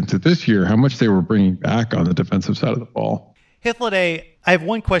project into this year, how much they were bringing back on the defensive side of the ball. Hippolyte, I have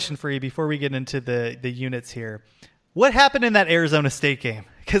one question for you before we get into the units here. What happened in that Arizona State game?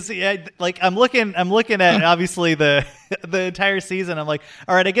 Because I'm looking at obviously the entire season. I'm like,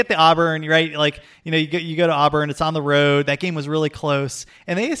 all right, I get the Auburn, right? You go to Auburn, it's on the road. That game was really close,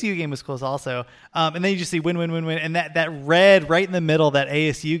 and the ASU game was close also. And then you just see win, and that red right in the middle, that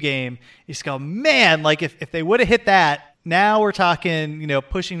ASU game, you just go, man, if they would have hit that. Now we're talking,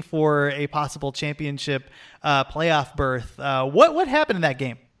 pushing for a possible championship playoff berth. What happened in that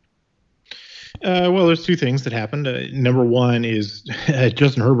game? Well, there's two things that happened. Number one is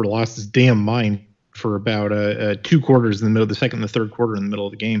Justin Herbert lost his damn mind for about 2 quarters in the middle of the second and the third quarter in the middle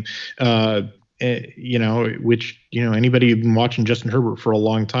of the game. Which anybody who's been watching Justin Herbert for a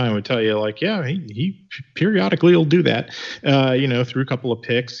long time would tell you, he periodically will do that, through a couple of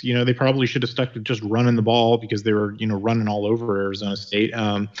picks. They probably should have stuck to just running the ball because they were, running all over Arizona State.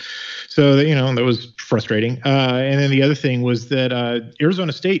 So that was frustrating. And then the other thing was that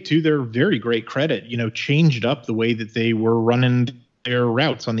Arizona State, to their very great credit, changed up the way that they were running their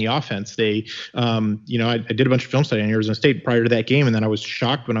routes on the offense. They, I did a bunch of film study on Arizona State prior to that game, and then I was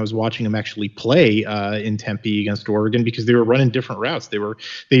shocked when I was watching them actually play in Tempe against Oregon because they were running different routes.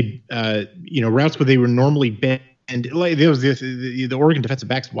 Routes where they were normally bent. And the Oregon defensive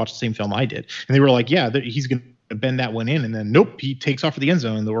backs watched the same film I did, and they were like, "Yeah, he's going to bend that one in," and then nope, he takes off for the end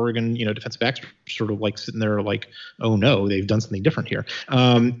zone. And the Oregon, defensive backs sort of sitting there like, "Oh no, they've done something different here."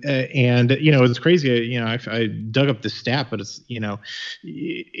 It's crazy. I dug up the stat, but it's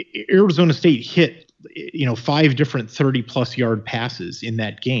Arizona State hit 5 different 30+ yard passes in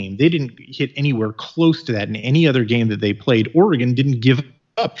that game. They didn't hit anywhere close to that in any other game that they played. Oregon didn't give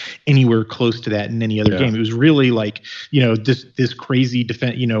up anywhere close to that in any other game. It was really this crazy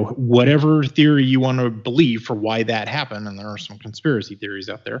defense, whatever theory you want to believe for why that happened. And there are some conspiracy theories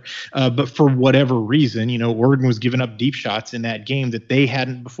out there. But for whatever reason, Oregon was giving up deep shots in that game that they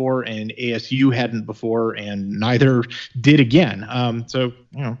hadn't before and ASU hadn't before, and neither did again.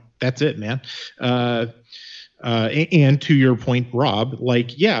 That's it, man. And to your point, Rob,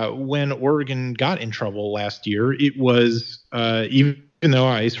 when Oregon got in trouble last year, it was even though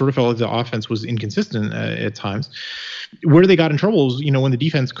I sort of felt like the offense was inconsistent at times, where they got in trouble was, when the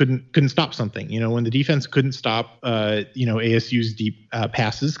defense couldn't stop something. When the defense couldn't stop, ASU's deep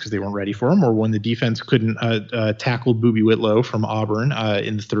passes because they weren't ready for them, or when the defense couldn't tackle Boobie Whitlow from Auburn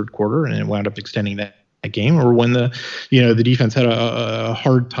in the third quarter, and it wound up extending that game, or when the defense had a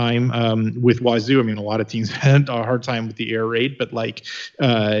hard time with Wazoo. I mean, a lot of teams had a hard time with the air raid, but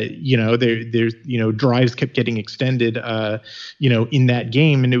there's drives kept getting extended in that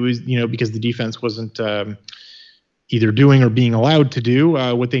game, and it was because the defense wasn't either doing or being allowed to do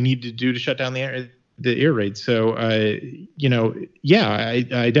what they needed to do to shut down the air raid. So I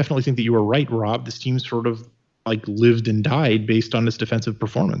definitely think that you were right, Rob. This team sort of lived and died based on its defensive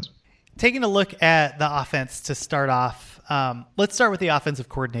performance. Taking a look at the offense to start off, let's start with the offensive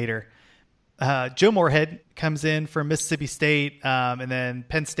coordinator. Joe Moorhead comes in from Mississippi State, and then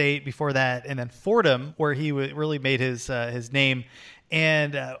Penn State before that, and then Fordham, where he really made his name.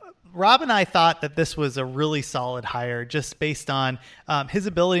 And Rob and I thought that this was a really solid hire just based on his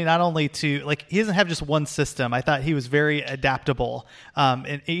ability not only to, he doesn't have just one system. I thought he was very adaptable.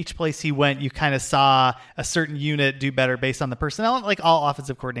 In each place he went, you kind of saw a certain unit do better based on the personnel. All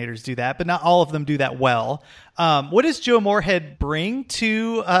offensive coordinators do that, but not all of them do that well. What does Joe Moorhead bring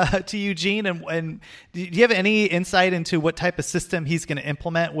to Eugene? And do you have any insight into what type of system he's going to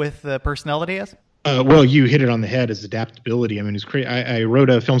implement with the personnel that he has? Well, you hit it on the head as adaptability. I mean, it's great. I wrote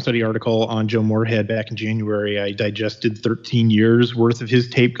a film study article on Joe Moorhead back in January. I digested 13 years worth of his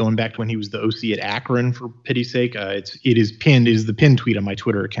tape going back to when he was the OC at Akron, for pity's sake. It is the pinned tweet on my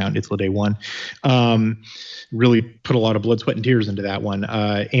Twitter account. It's Day One. Really put a lot of blood, sweat, and tears into that one.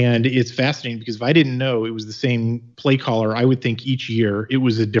 And it's fascinating because if I didn't know it was the same play caller, I would think each year it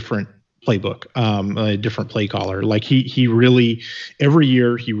was a different playbook, a different play caller. He really, every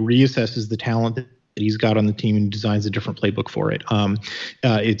year he reassesses the talent that he's got on the team and designs a different playbook for it.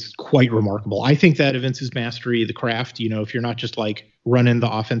 It's quite remarkable. I think that evinces his mastery of the craft. If you're not just running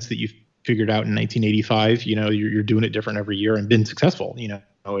the offense that you figured out in 1985, you're doing it different every year and been successful, at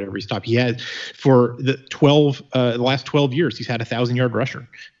every stop. He had for the last 12 years, he's had 1,000-yard rusher.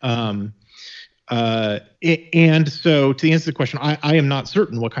 And so to answer the question, I am not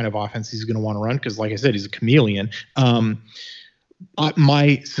certain what kind of offense he's going to want to run because, like I said, he's a chameleon.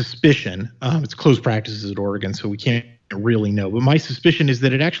 My suspicion, it's closed practices at Oregon, so we can't really know. But my suspicion is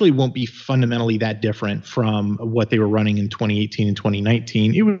that it actually won't be fundamentally that different from what they were running in 2018 and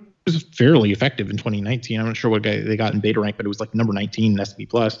 2019. It was fairly effective in 2019. I'm not sure what they got in beta rank, but it was number 19 in SP+.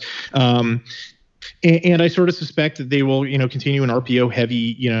 And I sort of suspect that they will, continue an RPO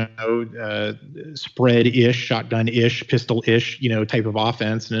heavy, spread-ish, shotgun-ish, pistol-ish, type of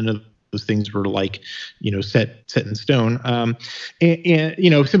offense. And none of those things were set in stone.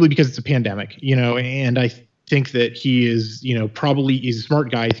 And simply because it's a pandemic, and I think that he is, probably he's a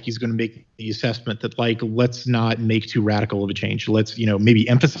smart guy. I think he's going to make the assessment that let's not make too radical of a change. Let's, maybe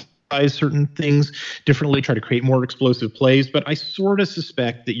emphasize certain things differently, try to create more explosive plays. But I sort of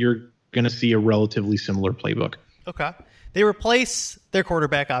suspect that you're going to see a relatively similar playbook. Okay. They replace their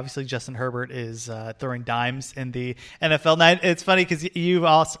quarterback. Obviously, Justin Herbert is throwing dimes in the NFL. Now, it's funny because you've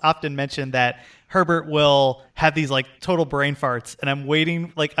often mentioned that Herbert will have these total brain farts, and I'm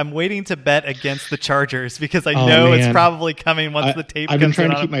waiting to bet against the Chargers because I know it's probably coming once the tape comes out. I've been trying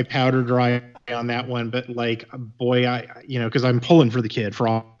to keep my powder dry on that one, but because I'm pulling for the kid for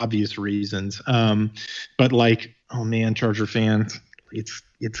obvious reasons. But oh man, Charger fans,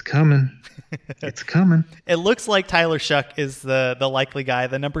 it's coming. It's coming. It looks like Tyler Shuck is the likely guy,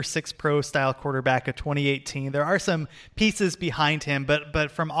 the number 6 pro style quarterback of 2018. There are some pieces behind him,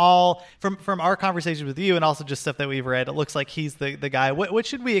 but from our conversations with you and also just stuff that we've read, it looks like he's the guy. What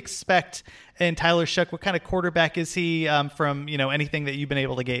should we expect in Tyler Shuck? What kind of quarterback is he from anything that you've been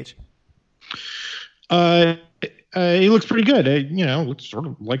able to gauge? He looks pretty good. Looks sort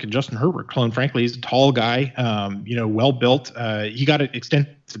of like a Justin Herbert clone. Frankly, he's a tall guy. Well built. He got an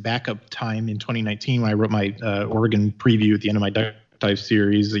extensive backup time in 2019 when I wrote my Oregon preview at the end of my dive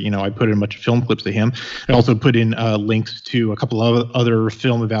series. I put in a bunch of film clips of him. I also put in links to a couple of other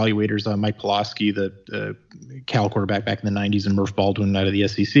film evaluators. Mike Pulaski, the Cal quarterback back in the 90s, and Murph Baldwin out of the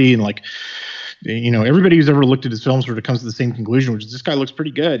SEC, and everybody who's ever looked at his film sort of comes to the same conclusion, which is this guy looks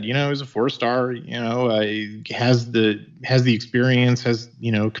pretty good. He's a 4-star, has the experience, has,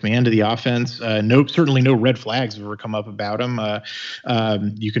 command of the offense. Certainly no red flags have ever come up about him.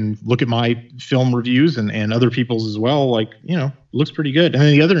 You can look at my film reviews and other people's as well. Looks pretty good. And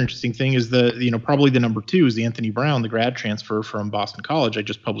then the other interesting thing is probably the number 2 is the Anthony Brown, the grad transfer from Boston College. I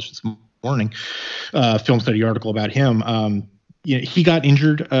just published this morning, film study article about him. He got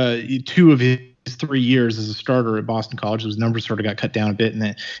injured. 2 of 3 years as a starter at Boston College, those numbers sort of got cut down a bit,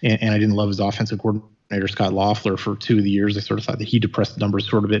 and I didn't love his offensive coordinator, Scott Loeffler, for 2 of the years. I sort of thought that he depressed the numbers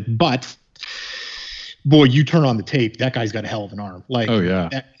sort of a bit. But boy, you turn on the tape, that guy's got a hell of an arm. Like, oh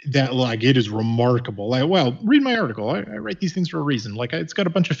yeah, that like, it is remarkable. Like, well, read my article. I write these things for a reason. Like, it's got a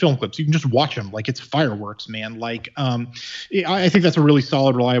bunch of film clips. You can just watch them. Like, it's fireworks, man. Like, I think that's a really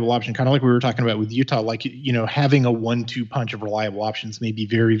solid, reliable option. Kind of like we were talking about with Utah. Like, having a 1-2 punch of reliable options may be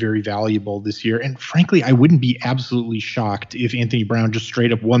very, very valuable this year. And frankly, I wouldn't be absolutely shocked if Anthony Brown just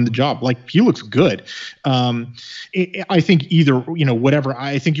straight up won the job. Like, he looks good. I think either, whatever.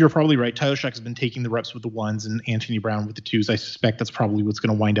 I think you're probably right. Tyler Shough has been taking the reps with the 1s and Anthony Brown with the 2s. I suspect that's probably what's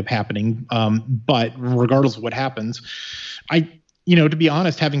going to wind up happening. But regardless of what happens, to be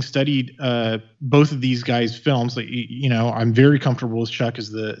honest, having studied both of these guys' films, I'm very comfortable with Shough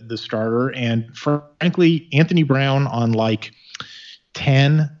as the starter. And frankly, Anthony Brown on like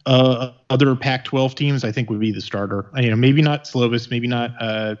 10 other Pac-12 teams, I think would be the starter. Maybe not Slovis, maybe not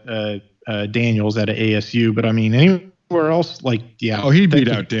Daniels at ASU, but I mean, anywhere else, like, yeah. Oh, he beat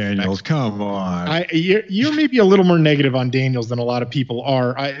out Daniels. Come on. You're maybe a little more negative on Daniels than a lot of people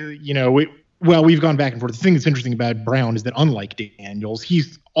are. We've gone back and forth. The thing that's interesting about Brown is that unlike Daniels,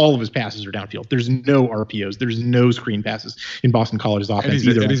 all of his passes are downfield. There's no RPOs. There's no screen passes in Boston College's offense.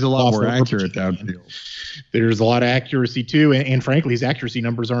 And he's a lot more accurate downfield. There's a lot of accuracy too, and frankly, his accuracy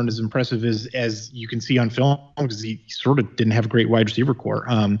numbers aren't as impressive as you can see on film because he sort of didn't have a great wide receiver core.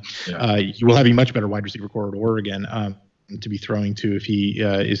 He will have a much better wide receiver core at Oregon to be throwing to if he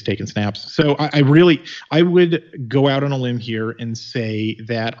is taking snaps. So I would go out on a limb here and say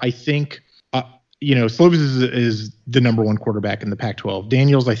that I think. Slovis is the number 1 quarterback in the Pac-12.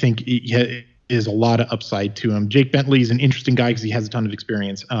 Daniels, I think, is a lot of upside to him. Jake Bentley is an interesting guy because he has a ton of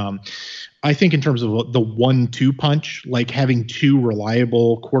experience. I think in terms of the 1-2 punch, like having 2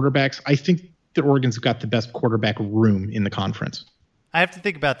 reliable quarterbacks, I think that Oregon's got the best quarterback room in the conference. I have to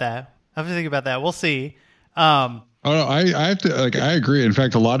think about that. We'll see. I have to. I agree. In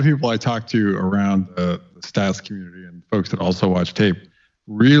fact, a lot of people I talk to around the stats community and folks that also watch tape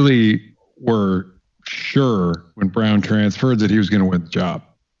really were sure when Brown transferred that he was going to win the job.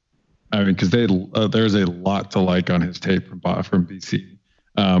 I mean, because there's a lot to like on his tape from BC.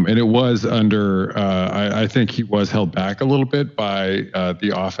 And it was under, I think he was held back a little bit by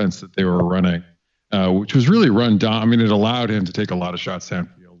the offense that they were running, which was really run down. I mean, it allowed him to take a lot of shots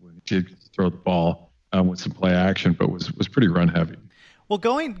downfield when he did throw the ball with some play action, but was pretty run heavy. Well,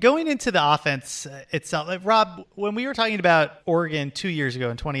 going into the offense itself, like Rob, when we were talking about Oregon 2 years ago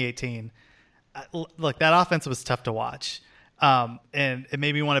in 2018, look, that offense was tough to watch. And it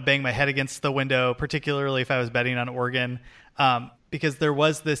made me want to bang my head against the window, particularly if I was betting on Oregon, because there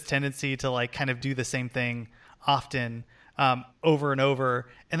was this tendency to like kind of do the same thing often, over and over.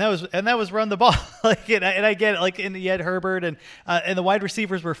 And that was run the ball. And I get it. Like, and you had Herbert and the wide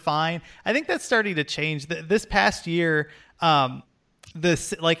receivers were fine. I think that's starting to change this past year. It's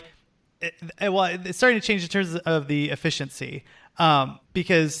starting to change in terms of the efficiency.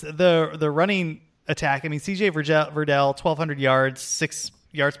 Because the running attack, I mean, CJ Verdell, 1,200 yards, 6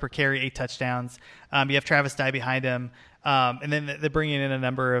 yards per carry, 8 touchdowns. You have Travis Dye behind him. And then they're bringing in a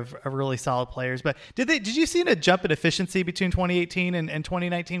number of really solid players. But did you see a jump in efficiency between 2018 and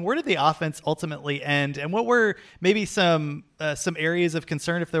 2019? Where did the offense ultimately end? And what were maybe some areas of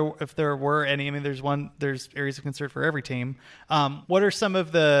concern if there were any? I mean, there's areas of concern for every team. What are some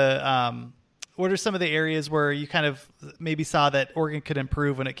of the areas where you kind of maybe saw that Oregon could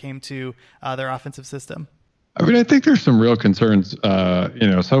improve when it came to their offensive system? I mean, I think there's some real concerns,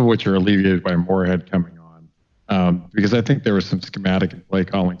 some of which are alleviated by Moorhead coming on. Because I think there was some schematic and play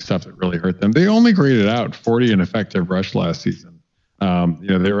calling stuff that really hurt them. They only graded out 40 in effective rush last season.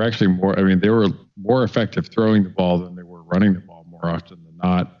 They were actually they were more effective throwing the ball than they were running the ball more often than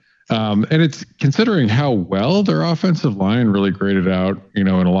not. And it's considering how well their offensive line really graded out, in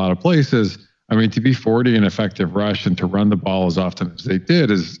a lot of places. I mean, to be 40 in effective rush and to run the ball as often as they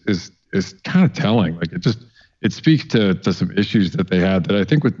did is kind of telling. Like, it speaks to some issues that they had that I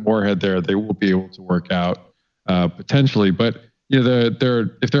think with Moorhead there, they will be able to work out. Potentially, but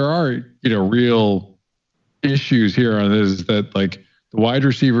if there are real issues here on this, is that like the wide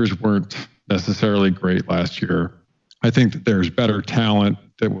receivers weren't necessarily great last year. I think that there's better talent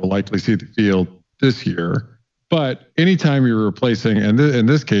that will likely see the field this year. But anytime you're replacing, and in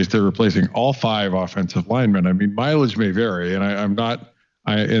this case they're replacing all 5 offensive linemen. I mean, mileage may vary, and I'm not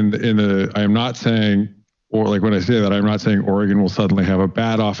saying. Or like when I say that, I'm not saying Oregon will suddenly have a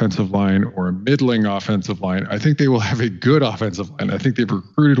bad offensive line or a middling offensive line. I think they will have a good offensive line. I think they've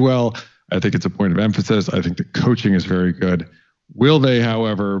recruited well. I think it's a point of emphasis. I think the coaching is very good. Will they,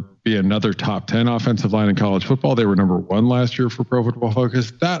 however, be another top 10 offensive line in college football? They were number 1 last year for Pro Football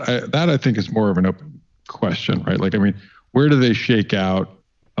Focus. That I think is more of an open question, right? Like, I mean, where do they shake out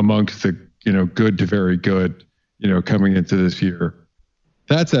amongst the, good to very good, coming into this year?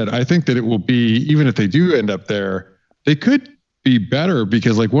 That said, I think that it will be, even if they do end up there, they could be better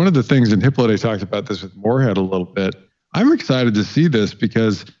because, like, one of the things, and Hippolyte talked about this with Moorhead a little bit, I'm excited to see this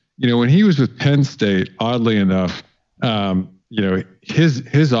because, when he was with Penn State, oddly enough,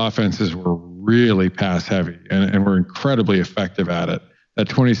 his offenses were really pass heavy and were incredibly effective at it. That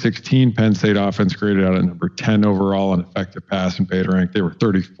 2016 Penn State offense graded out at number 10 overall in effective pass and beta rank. They were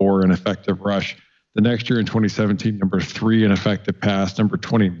 34 in effective rush. The next year in 2017, number 3 in effective pass, number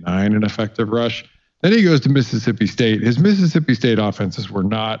 29 in effective rush. Then he goes to Mississippi State. His Mississippi State offenses were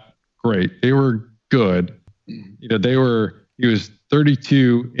not great. They were good. He was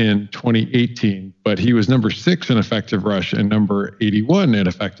 32 in 2018, but he was number 6 in effective rush and number 81 in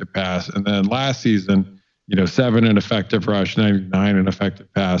effective pass. And then last season, 7 in effective rush, 99 in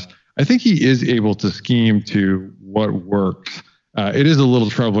effective pass. I think he is able to scheme to what works. It is a little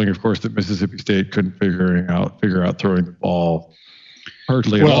troubling, of course, that Mississippi State couldn't figure out throwing the ball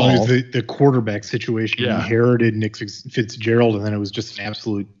hardly at all. Well, the quarterback situation. Yeah. Inherited Nick Fitzgerald, and then it was just an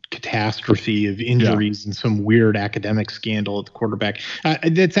absolute catastrophe of injuries and some weird academic scandal at the quarterback.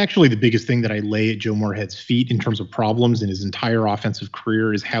 That's actually the biggest thing that I lay at Joe Moorhead's feet in terms of problems in his entire offensive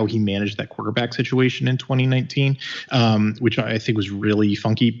career is how he managed that quarterback situation in 2019, which I think was really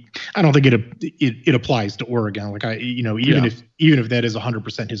funky. I don't think it applies to Oregon. Like even if that is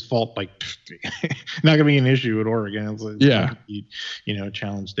 100% his fault, like not gonna be an issue at Oregon. It's a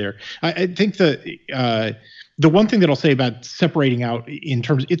challenge there. I think the one thing that I'll say about separating out in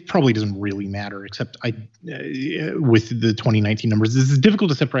terms, it probably doesn't really matter, except with the 2019 numbers, it's difficult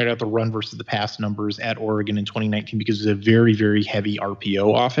to separate out the run versus the pass numbers at Oregon in 2019 because it's a very, very heavy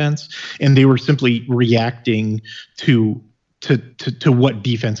RPO offense, and they were simply reacting to what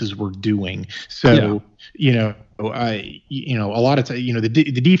defenses were doing. So a lot of times,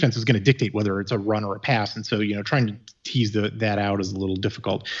 the defense is going to dictate whether it's a run or a pass, and so trying to tease that out is a little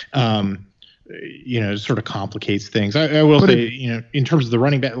difficult. Sort of complicates things. I will say, in terms of the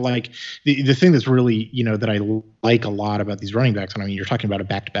running back, like the thing that's really, that I like a lot about these running backs, and I mean, you're talking about a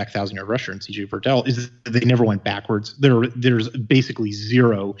back-to-back 1,000-yard rusher in CJ Verdell, is that they never went backwards. There's basically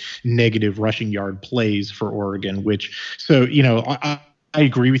 0 negative rushing yard plays for Oregon, I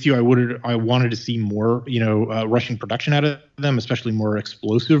agree with you. I wanted to see more, rushing production out of them, especially more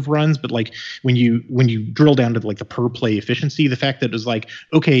explosive runs. But like when you drill down to like the per play efficiency, the fact that it was like,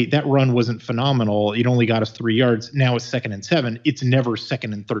 okay, that run wasn't phenomenal. It only got us 3 yards. Now it's 2nd and 7. It's never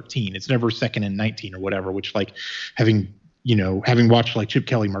 2nd and 13. It's never 2nd and 19 or whatever, which like having watched like Chip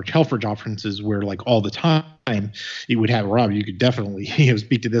Kelly, Mark Helfrich offenses where like all the time it would have Rob, you could definitely,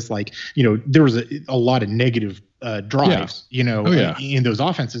 speak to this. Like, there was a lot of negative drives, in those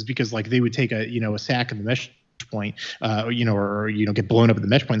offenses because like they would take a sack in the mesh point, or get blown up at the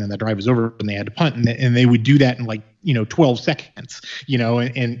mesh point, and then the drive was over and they had to punt, and they would do that in like 12 seconds,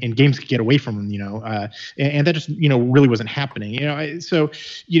 and games could get away from them, and that just really wasn't happening, so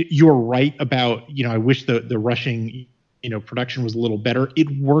you're right about I wish the rushing production was a little better. It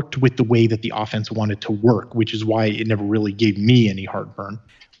worked with the way that the offense wanted to work, which is why it never really gave me any heartburn.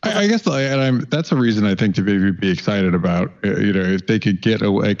 I guess, that's a reason I think to maybe be excited about, if they could get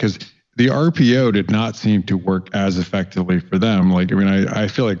away, because the RPO did not seem to work as effectively for them. Like, I mean, I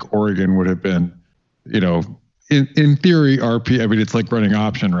feel like Oregon would have been, in theory, it's like running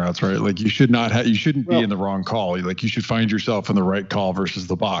option routes, right? Like you shouldn't be in the wrong call. Like you should find yourself in the right call versus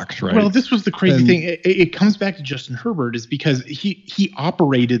the box, right? Well, this was the crazy thing. It comes back to Justin Herbert is because he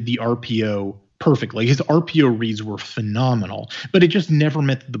operated the RPO perfectly. His RPO reads were phenomenal, but it just never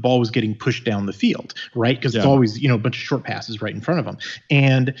meant that the ball was getting pushed down the field, right? Because it's always, a bunch of short passes right in front of him.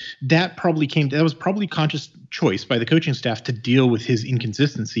 And that was probably conscious choice by the coaching staff to deal with his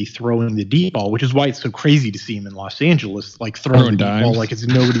inconsistency throwing the deep ball, which is why it's so crazy to see him in Los Angeles, like throwing the deep ball like it's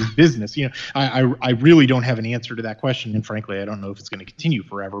nobody's business. I really don't have an answer to that question. And frankly, I don't know if it's going to continue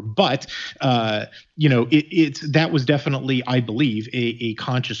forever, but that was definitely, I believe, a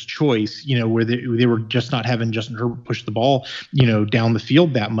conscious choice, where they were just not having Justin Herbert push the ball, down the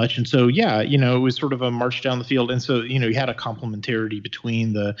field that much. And so, it was sort of a march down the field. And so, you had a complementarity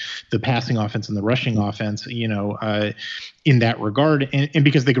between the passing offense and the rushing offense, in that regard. And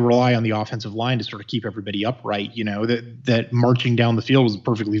because they could rely on the offensive line to sort of keep everybody upright, that marching down the field was a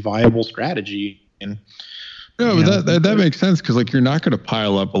perfectly viable strategy. And that makes sense because like you're not going to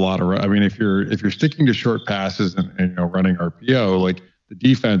pile up a lot of. I mean, if you're sticking to short passes and running RPO, like the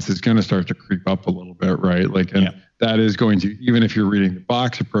defense is going to start to creep up a little bit, right? Like, and that is going to, even if you're reading the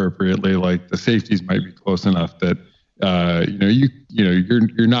box appropriately, like the safeties might be close enough that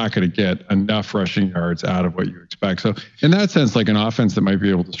you're not going to get enough rushing yards out of what you expect. So in that sense, like an offense that might be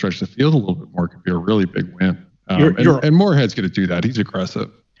able to stretch the field a little bit more could be a really big win. And Moorhead's going to do that. He's aggressive.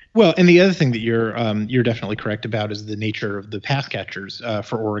 Well, and the other thing that you're definitely correct about is the nature of the pass catchers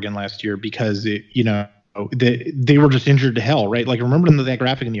for Oregon last year, because they were just injured to hell, right? Like, remember that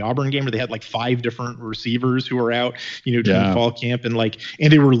graphic in the Auburn game where they had like 5 different receivers who were out, during fall camp, and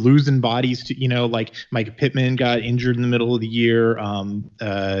they were losing bodies to, like Micah Pittman got injured in the middle of the year.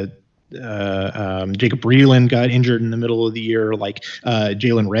 Jacob Breeland got injured in the middle of the year. Like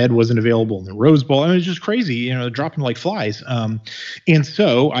Jalen Redd wasn't available in the Rose Bowl. I mean, it's just crazy, dropping like flies. And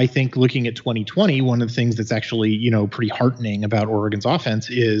so I think looking at 2020, one of the things that's actually, pretty heartening about Oregon's offense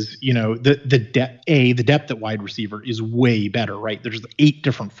is, the depth at wide receiver is way better, right? There's 8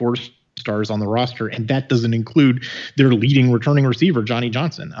 different stars on the roster, and that doesn't include their leading returning receiver, Johnny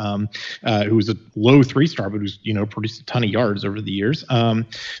Johnson, who was a low 3-star, but who's produced a ton of yards over the years.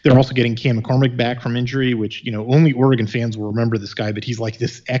 They're also getting Cam McCormick back from injury, which only Oregon fans will remember this guy, but he's like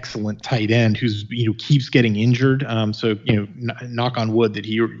this excellent tight end who's keeps getting injured. So knock on wood that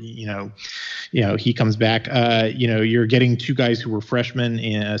he comes back. You're getting 2 guys who were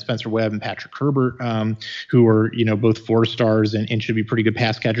freshmen, Spencer Webb and Patrick Herbert, who are both 4-stars and should be pretty good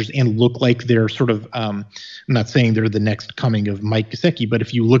pass catchers and look like they're sort of, I'm not saying they're the next coming of Mike Gesicki, but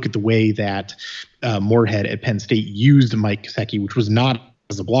if you look at the way that Moorhead at Penn State used Mike Gesicki, which was not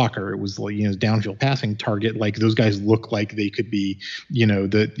as a blocker, it was like, downfield passing target, like those guys look like they could be,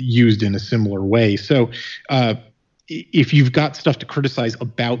 used in a similar way. So, if you've got stuff to criticize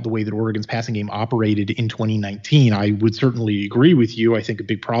about the way that Oregon's passing game operated in 2019, I would certainly agree with you. I think a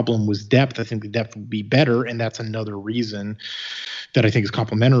big problem was depth. I think the depth would be better, and that's another reason that I think is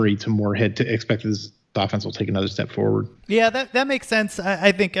complementary to Moorhead to expect this offense will take another step forward. Yeah, that makes sense.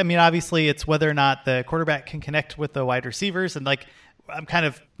 I think, obviously it's whether or not the quarterback can connect with the wide receivers, and I'm kind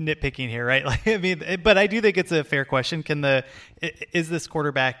of nitpicking here, right? But I do think it's a fair question. Is this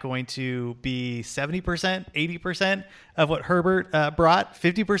quarterback going to be 70%, 80% of what Herbert brought?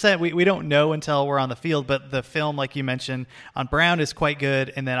 50%? We don't know until we're on the field, but the film, like you mentioned, on Brown is quite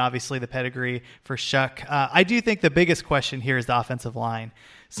good. And then obviously the pedigree for Shuck. I do think the biggest question here is the offensive line.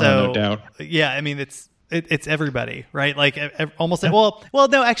 So, no doubt. Yeah, it's everybody, right? Like almost. Well,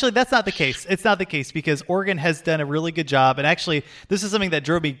 no, actually, that's not the case. It's not the case because Oregon has done a really good job. And actually, this is something that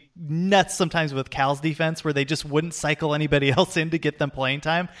drove me nuts sometimes with Cal's defense, where they just wouldn't cycle anybody else in to get them playing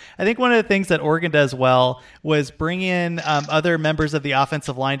time. I think one of the things that Oregon does well was bring in other members of the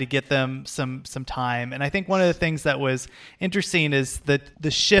offensive line to get them some time. And I think one of the things that was interesting is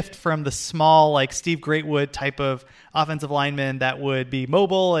the shift from the small, like Steve Greatwood type of offensive lineman that would be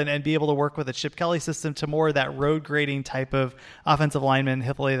mobile and be able to work with a Chip Kelly system to more that road grading type of offensive lineman,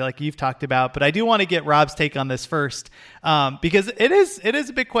 hopefully like you've talked about. But I do want to get Rob's take on this first, because it is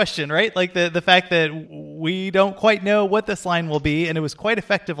a big question, right? Like the fact that we don't quite know what this line will be, and it was quite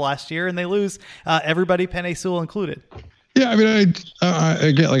effective last year, and they lose everybody, Penei Sewell included. Yeah, again,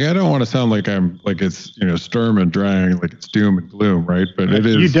 I don't want to sound like I'm like it's Sturm and Drang, like it's doom and gloom, right? But it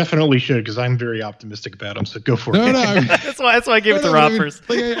is. You definitely should, because I'm very optimistic about them. So go for it. No, that's why I gave it to Rob first.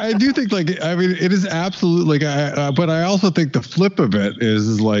 I do think it is absolutely but I also think the flip of it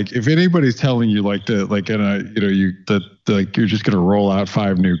is like if anybody's telling you you're just going to roll out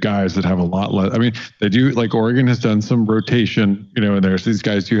 5 new guys that have a lot less. They do, like Oregon has done some rotation, and there's these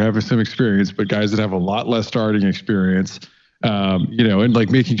guys who have some experience, but guys that have a lot less starting experience, and like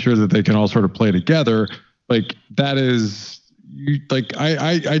making sure that they can all sort of play together. Like that is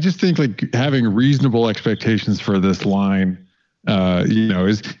I just think like having reasonable expectations for this line,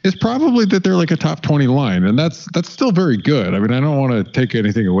 is probably that they're like a top 20 line, and that's still very good. I don't want to take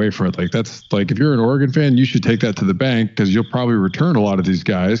anything away from it. Like that's like if you're an Oregon fan, you should take that to the bank because you'll probably return a lot of these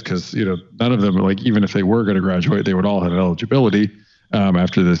guys because none of them are like, even if they were going to graduate, they would all have eligibility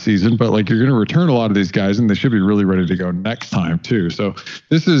after this season. But like you're going to return a lot of these guys, and they should be really ready to go next time too. So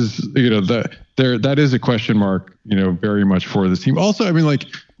this is that is a question mark very much for this team. Also,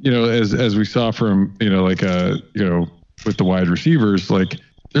 as we saw from with the wide receivers, like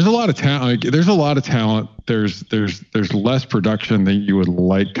there's a lot of talent. There's less production than you would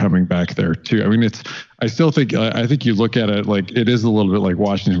like coming back there too. I think you look at it like it is a little bit like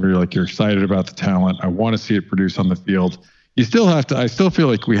Washington, where you're excited about the talent. I want to see it produce on the field. I still feel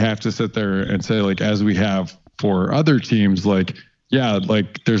like we have to sit there and say, like, as we have for other teams, like, yeah,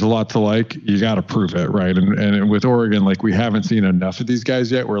 like there's a lot to like, you got to prove it. Right. And with Oregon, like we haven't seen enough of these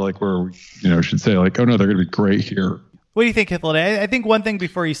guys yet. Where we should say like, oh no, they're going to be great here. What do you think, Hippolyte? I think one thing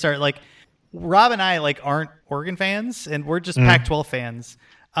before you start, like, Rob and I aren't Oregon fans, and we're just Pac-12 fans.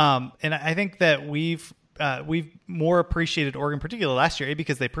 And I think that we've more appreciated Oregon, particularly last year,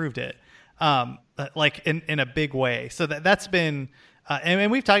 because they proved it, in a big way. So that's been,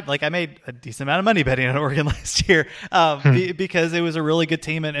 and we've talked, I made a decent amount of money betting on Oregon last year, because it was a really good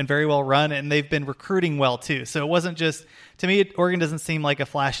team and very well run, and they've been recruiting well too. So it wasn't just, to me, Oregon doesn't seem like a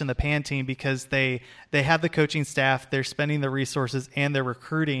flash in the pan team because they have the coaching staff, they're spending the resources, and they're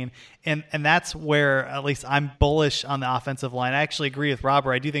recruiting. And that's where at least I'm bullish on the offensive line. I actually agree with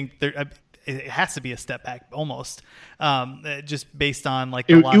Robert. I do think it has to be a step back almost, just based on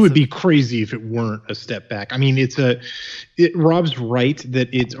it would be crazy if it weren't a step back. I mean, Rob's right that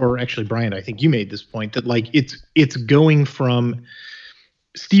it's, or actually Brian, I think you made this point that it's going from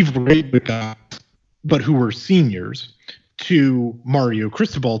Steve Ray guys, but who were seniors, to Mario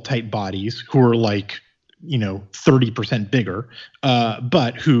Cristobal type bodies who are 30% bigger,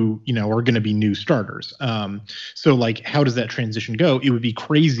 but who, are going to be new starters. So how does that transition go? It would be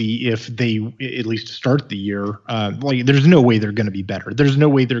crazy if they, at least to start the year, there's no way they're going to be better. There's no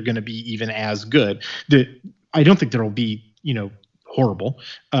way they're going to be even as good. I don't think there'll be, horrible.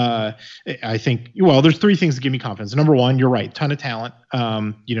 I think, there's three things that give me confidence. Number one, you're right. Ton of talent.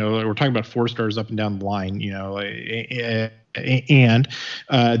 We're talking about 4 stars up and down the line, and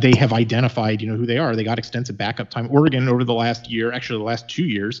they have identified, who they are. They got extensive backup time. Oregon over the last year, actually the last 2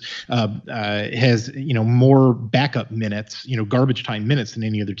 years, has, more backup minutes, garbage time minutes than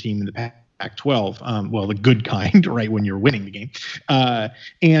any other team in the Pac-12, the good kind, right, when you're winning the game.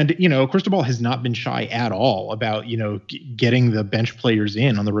 And Cristobal has not been shy at all about, getting the bench players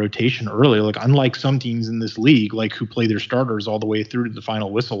in on the rotation early. Unlike some teams in this league, who play their starters all the way through to the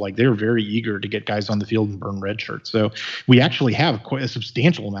final whistle, they're very eager to get guys on the field and burn red shirts. So we actually have quite a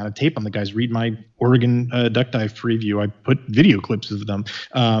substantial amount of tape on the guys. Read my Oregon Duck Dive preview. I put video clips of them.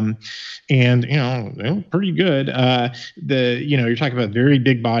 And, they're pretty good. You're talking about very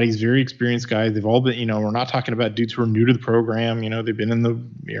big bodies, very experienced guys. They've all been, we're not talking about dudes who are new to the program. They've been in the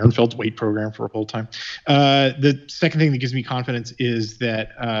Ehrenfeld's weight program for a whole time. The second thing that gives me confidence is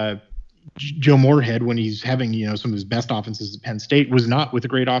that Joe Moorhead, when he's having, some of his best offenses at Penn State, was not with a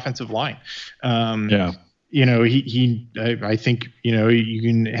great offensive line. I think, you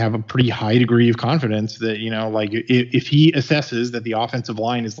can have a pretty high degree of confidence that, if he assesses that the offensive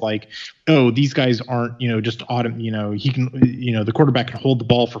line is these guys aren't, just he can, the quarterback can hold the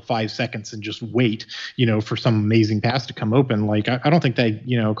ball for 5 seconds and just wait, for some amazing pass to come open. I don't think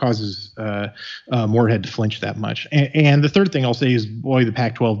that, causes Moorhead to flinch that much. And the third thing I'll say is, boy, the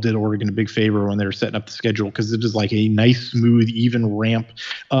Pac-12 did Oregon a big favor when they were setting up the schedule, because it is a nice, smooth, even ramp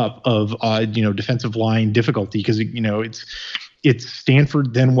up of, defensive line difficulty, because it's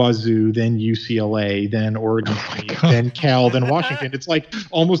Stanford, then Wazoo, then UCLA, then Oregon State, then Cal, then Washington. It's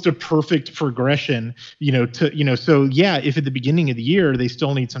almost a perfect progression, so yeah, if at the beginning of the year they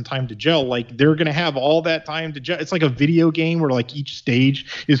still need some time to gel, they're going to have all that time to gel. It's like a video game where each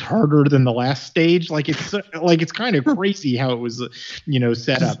stage is harder than the last stage. It's kind of crazy how it was,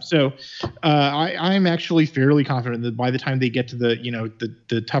 set up. So I'm actually fairly confident that by the time they get to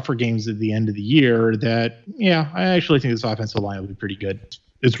the tougher games at the end of the year, that, I actually think this offensive line will be pretty good.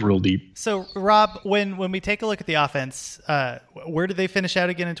 It's real deep. So, Rob, when we take a look at the offense, where did they finish out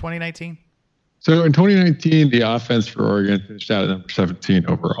again in 2019? So in 2019, the offense for Oregon finished out at number 17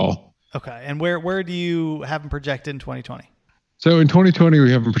 overall. Okay, and where do you have them projected in 2020? So in 2020,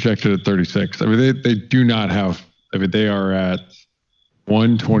 we have them projected at 36. I mean, they do not have. I mean, they are at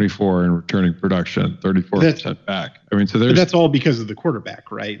 124 in returning production, 34% back. I mean, so that's all because of the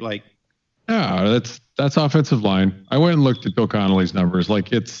quarterback, right? No, that's offensive line. I went and looked at Bill Connolly's numbers.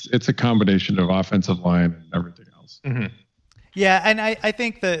 It's a combination of offensive line and everything else. Mm-hmm. Yeah, and I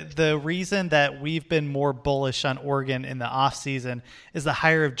think the reason that we've been more bullish on Oregon in the offseason is the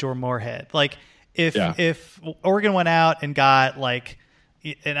hire of Joe Moorhead. If Oregon went out and got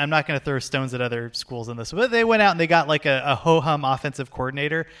and I'm not going to throw stones at other schools in this, but they went out and they got a ho-hum offensive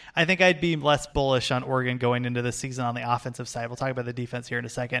coordinator, I think I'd be less bullish on Oregon going into the season on the offensive side. We'll talk about the defense here in a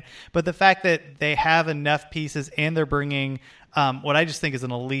second. But the fact that they have enough pieces and they're bringing what I just think is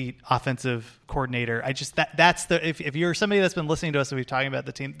an elite offensive coordinator. That's if you're somebody that's been listening to us and we've talking about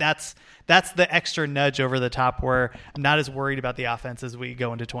the team, that's the extra nudge over the top where I'm not as worried about the offense as we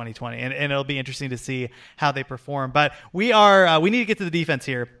go into 2020, and it'll be interesting to see how they perform. But we need to get to the defense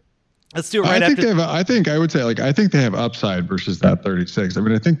here. Let's do it right after. I think they have upside versus that 36. I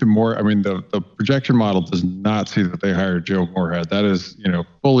mean, I think the projection model does not see that they hired Joe Moorhead. That is,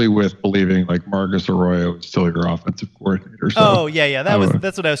 fully with believing like Marcus Arroyo is still your offensive coordinator. So,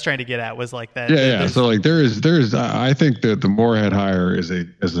 that's what I was trying to get at, was like that. Yeah. So like there is I think that the Moorhead hire is a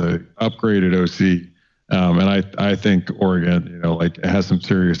upgraded OC. And I think Oregon, it has some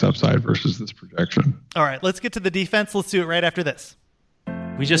serious upside versus this projection. All right, let's get to the defense. Let's do it right after this.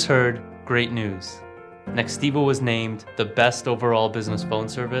 We just heard great news. Nextiva was named the best overall business phone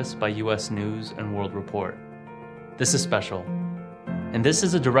service by US News and World Report. This is special. And this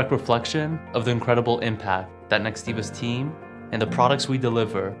is a direct reflection of the incredible impact that Nextiva's team and the products we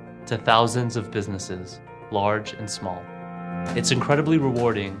deliver to thousands of businesses, large and small. It's incredibly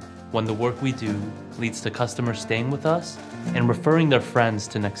rewarding when the work we do leads to customers staying with us and referring their friends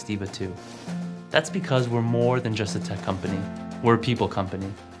to Nextiva too. That's because we're more than just a tech company. We're a people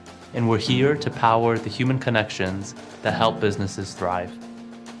company, and we're here to power the human connections that help businesses thrive.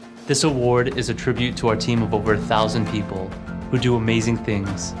 This award is a tribute to our team of over 1,000 people who do amazing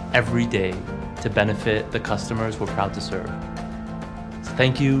things every day to benefit the customers we're proud to serve. So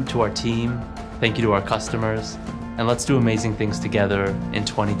thank you to our team, thank you to our customers, and let's do amazing things together in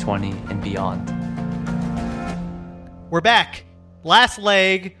 2020 and beyond. We're back. Last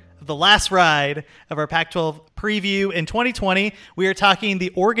leg of the last ride of our Pac-12 preview in 2020. We are talking the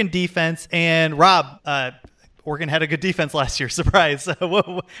Oregon defense. And Rob, Oregon had a good defense last year. Surprise.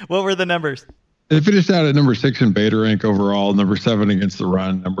 What were the numbers? They finished out at number 6 in beta rank overall, number 7 against the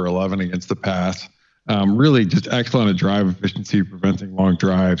run, number 11 against the pass. Really just excellent at drive efficiency, preventing long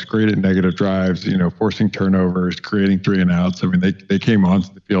drives, great at negative drives, forcing turnovers, creating 3 and outs. I mean, they came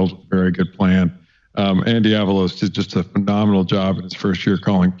onto the field with a very good plan. Andy Avalos did just a phenomenal job in his first year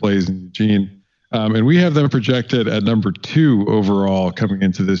calling plays in Eugene. And we have them projected at number 2 overall coming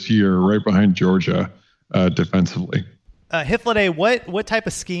into this year, right behind Georgia defensively. Hifliday, what type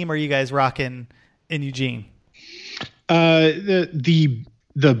of scheme are you guys rocking in Eugene?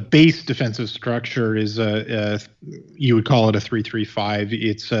 The base defensive structure is you would call it a 3-3-5.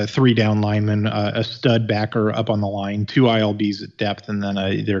 It's 3 down linemen, a stud backer up on the line, 2 ILBs at depth, and then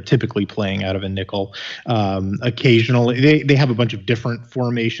they're typically playing out of a nickel. Occasionally, they have a bunch of different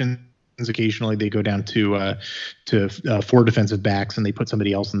formations. Occasionally, they go down to 4 defensive backs and they put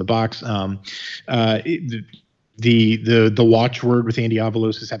somebody else in the box. The watchword with Andy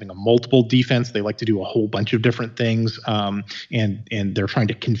Avalos is having a multiple defense. They like to do a whole bunch of different things, and they're trying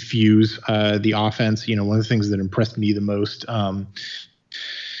to confuse the offense. One of the things that impressed me the most.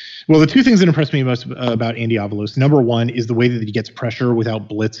 The 2 things that impressed me most about Andy Avalos, number 1 is the way that he gets pressure without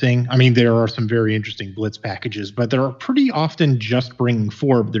blitzing. I mean, there are some very interesting blitz packages, but they're pretty often just bringing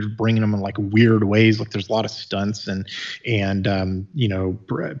 4. They're bringing them in like weird ways. Like there's a lot of stunts and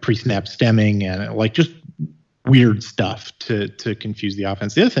pre-snap stemming and like just weird stuff to confuse the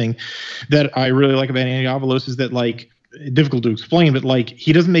offense. The other thing that I really like about Andy Avalos is that, like, difficult to explain, but like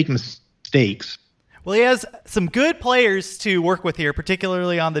he doesn't make mistakes. Well, he has some good players to work with here,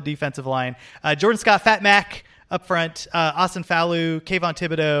 particularly on the defensive line. Jordan Scott, Fat Mac up front, Austin Falu, Kayvon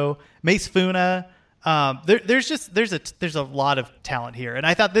Thibodeau, Mace Funa. There's a lot of talent here, and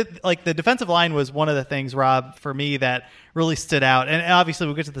I thought that like the defensive line was one of the things, Rob, for me that really stood out. And obviously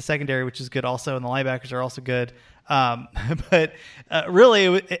we'll get to the secondary, which is good also, and the linebackers are also good. But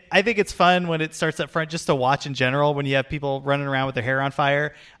really, I think it's fun when it starts up front just to watch in general, when you have people running around with their hair on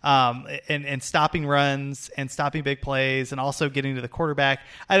fire, and stopping runs and stopping big plays and also getting to the quarterback.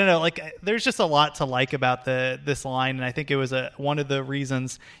 I don't know, like there's just a lot to like about this line. And I think it was one of the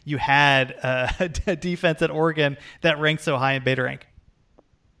reasons you had a defense at Oregon that ranked so high in beta rank.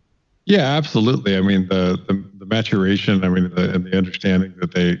 Yeah, absolutely. I mean, the maturation, and the understanding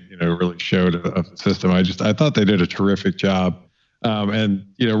that they, really showed of the system. I thought they did a terrific job. And,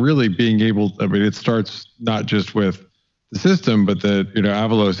 really being able, it starts not just with the system, but that,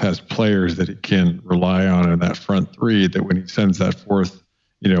 Avalos has players that he can rely on in that front 3, that when he sends that 4th,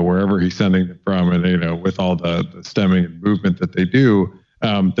 wherever he's sending it from, and, with all the stemming and movement that they do,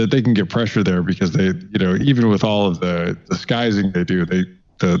 that they can get pressure there because they, even with all of the disguising they do,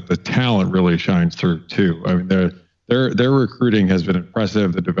 the talent really shines through too. I mean, their recruiting has been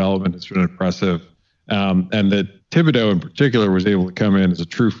impressive. The development has been impressive. And that Thibodeau in particular was able to come in as a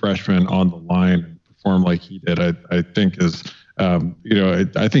true freshman on the line and perform like he did, I think is,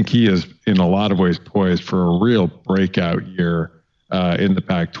 I think he is in a lot of ways poised for a real breakout year in the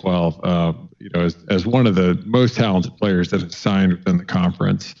Pac-12, as one of the most talented players that has signed within the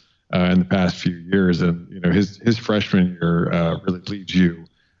conference in the past few years. And, his freshman year really leaves you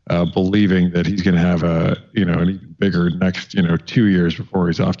believing that he's going to have an even bigger next 2 years before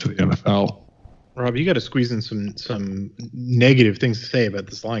he's off to the NFL. Rob, you got to squeeze in some negative things to say about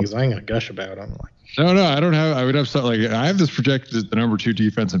this line because I ain't gonna gush about it. I'm like, no, I don't have. I would have something like I have this projected as the number 2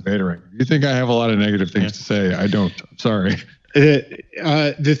 defense in beta rank. You think I have a lot of negative things to say? I don't. I'm sorry.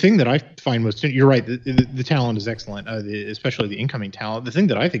 The thing that I find most, you're right, the talent is excellent, especially the incoming talent. The thing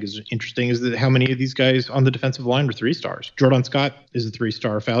that I think is interesting is that how many of these guys on the defensive line were 3-stars. Jordan Scott is a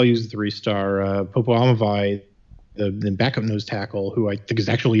 3-star. Falliu is a 3-star. Popo Aumavae, the backup nose tackle, who I think is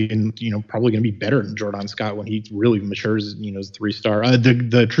actually probably going to be better than Jordan Scott when he really matures, as a 3-star.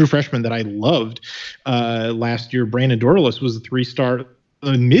 The true freshman that I loved last year, Brandon Dorlus, was a 3-star.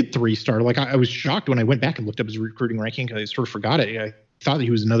 Mid 3-star. Like I was shocked when I went back and looked up his recruiting ranking because I sort of forgot it. I thought that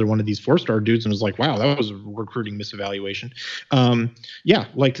he was another one of these 4-star dudes and was like, wow, that was a recruiting misevaluation.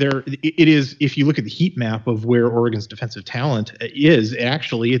 It is, if you look at the heat map of where Oregon's defensive talent is,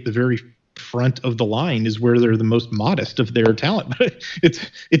 actually at the very front of the line is where they're the most modest of their talent, but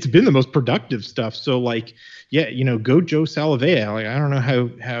it's been the most productive stuff. So go Joe Salavea. I don't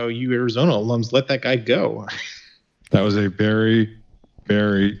know how you Arizona alums let that guy go. That was a very,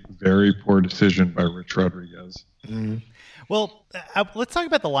 very, very poor decision by Rich Rodriguez. Well, let's talk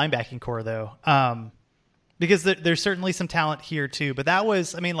about the linebacking core, though, because there's certainly some talent here, too. But that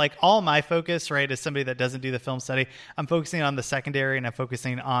was, all my focus, right, as somebody that doesn't do the film study, I'm focusing on the secondary and I'm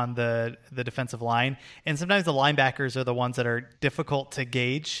focusing on the defensive line. And sometimes the linebackers are the ones that are difficult to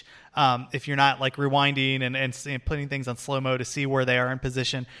gauge. If you're not rewinding and putting things on slow-mo to see where they are in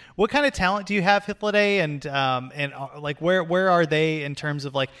position. What kind of talent do you have, Hythloday? And where are they in terms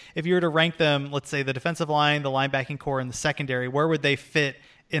of if you were to rank them, let's say the defensive line, the linebacking core, and the secondary, where would they fit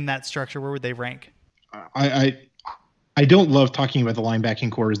in that structure? Where would they rank? I don't love talking about the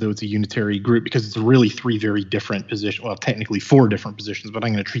linebacking core as though it's a unitary group because it's really 3 very different positions. Well, technically 4 different positions, but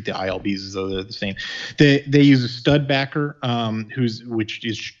I'm going to treat the ILBs as though they're the same. They use a stud backer, which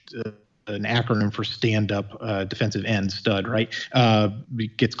is an acronym for stand-up defensive end stud, right?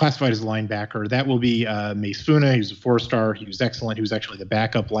 Gets classified as a linebacker. That will be Mace Funa. He was a 4-star. He was excellent. He was actually the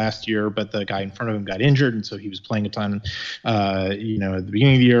backup last year, but the guy in front of him got injured, and so he was playing a ton, at the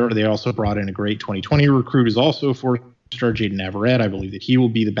beginning of the year. They also brought in a great 2020 recruit who's also a 4-star, Jaden Navarrete. I believe that he will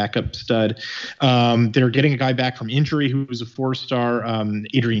be the backup stud. They're getting a guy back from injury who was a 4-star,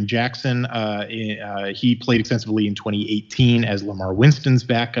 Adrian Jackson. He played extensively in 2018 as Lamar Winston's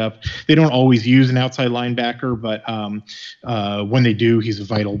backup. They don't always use an outside linebacker, but when they do, he's a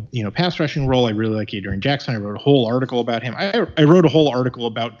vital, pass rushing role. I really like Adrian Jackson. I wrote a whole article about him. I wrote a whole article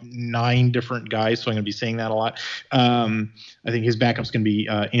about 9 different guys, so I'm going to be saying that a lot. I think his backup's going to be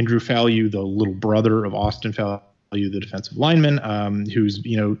Andrew Falliu, the little brother of Austin Falliu, the defensive lineman, who's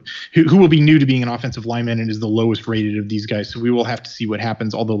who will be new to being an offensive lineman and is the lowest rated of these guys. So we will have to see what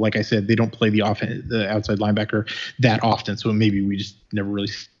happens. Although, like I said, they don't play the outside linebacker that often, so maybe we just never really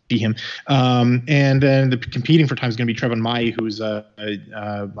see him. And then the competing for time is going to be Trevon Mai, who's a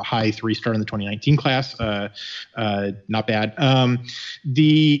high 3-star in the 2019 class. Not bad.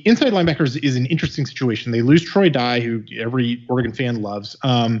 The inside linebackers is an interesting situation. They lose Troy Dye, who every Oregon fan loves,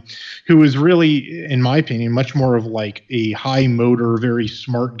 who is really, in my opinion, much more of a high motor, very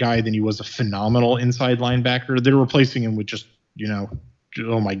smart guy than he was a phenomenal inside linebacker. They're replacing him with just,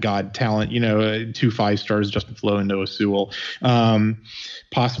 oh my God, talent, 2 5-stars, Justin Flo and Noah Sewell.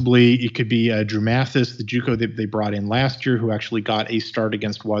 Possibly it could be Drew Mathis, the JUCO that they brought in last year, who actually got a start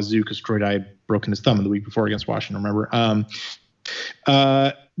against Wazoo because Troy Dye broken his thumb in the week before against Washington, remember?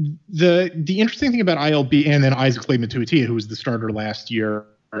 The interesting thing about ILB, and then Isaac Leimatuatia, who was the starter last year,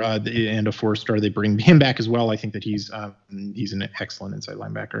 and a 4-star, they bring him back as well. I think that he's an excellent inside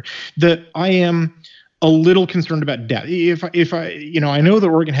linebacker. I am a little concerned about depth. If I know that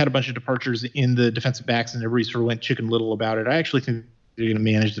Oregon had a bunch of departures in the defensive backs and everybody sort of went chicken little about it. I actually think they're going to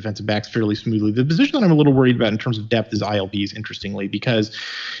manage defensive backs fairly smoothly. The position that I'm a little worried about in terms of depth is ILBs, interestingly, because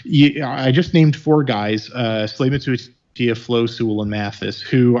I just named 4 guys, Slade Matuatia, Flo, Sewell, and Mathis,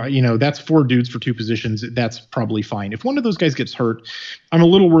 who, that's 4 dudes for 2 positions. That's probably fine. If one of those guys gets hurt, I'm a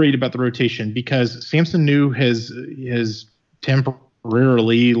little worried about the rotation because Samson New has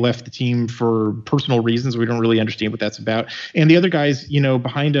temporarily left the team for personal reasons. We don't really understand what that's about. And the other guys,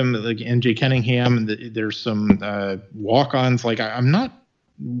 behind him, like MJ Kenningham, and there's some walk-ons. I'm not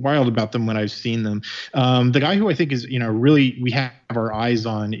wild about them when I've seen them. The guy who I think is, really we have our eyes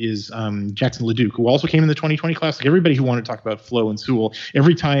on is Jackson LeDuc, who also came in the 2020 class. Everybody who wanted to talk about Flo and Sewell,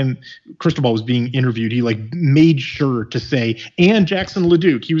 every time Cristobal was being interviewed, he made sure to say, and Jackson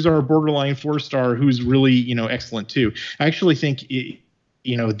LeDuc, he was our borderline 4-star who's really, excellent too. I actually think,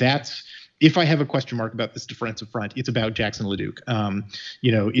 that's if I have a question mark about this defensive front, it's about Jackson LeDuc.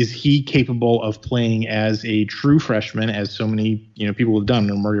 Is he capable of playing as a true freshman, as so many people have done?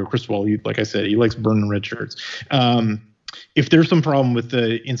 And Mario Cristobal, like I said, he likes burning red shirts. If there's some problem with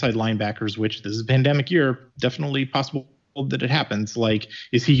the inside linebackers, which this is a pandemic year, definitely possible that it happens. Like,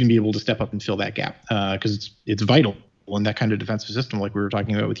 is he going to be able to step up and fill that gap? Because it's vital in that kind of defensive system, like we were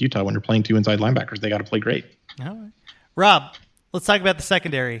talking about with Utah. When you're playing two inside linebackers, they got to play great. All right. Rob, let's talk about the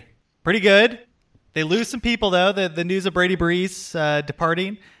secondary. Pretty good. They lose some people, though. The news of Brady Breeze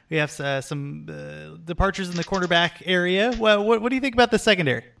departing. We have some departures in the cornerback area. Well, what do you think about the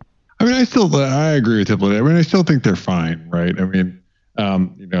secondary? I mean, I agree with him. I mean, I still think they're fine, right? I mean,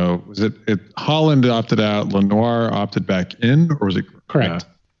 was it Holland opted out, Lenoir opted back in, or was it correct?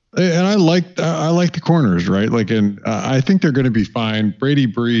 And I like the corners, right? Like, and I think they're going to be fine. Brady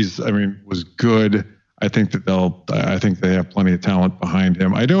Breeze, I mean, was good. I think they have plenty of talent behind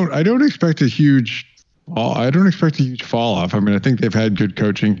him. I don't expect a huge fall off. I mean, I think they've had good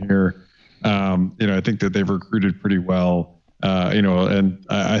coaching here. I think that they've recruited pretty well. And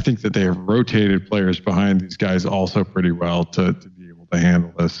I think that they have rotated players behind these guys also pretty well to be able to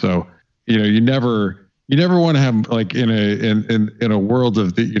handle this. So, you never want to have, like, in a world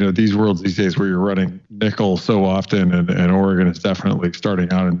of these worlds these days where you're running nickel so often, and Oregon is definitely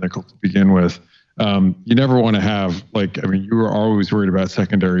starting out in nickel to begin with. You never want to have, you were always worried about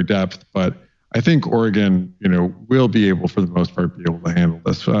secondary depth, but I think Oregon, will be able, for the most part, be able to handle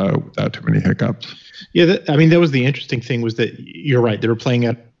this without too many hiccups. Yeah, that was the interesting thing, was that you're right. They were playing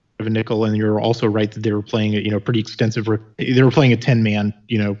out of a nickel, and you're also right that they were playing a pretty extensive. They were playing a 10-man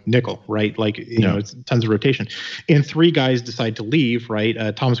nickel, right? It's tons of rotation, and three guys decide to leave,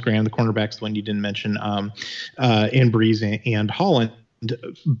 right? Thomas Graham, the cornerback's the one you didn't mention, and Breeze and Holland.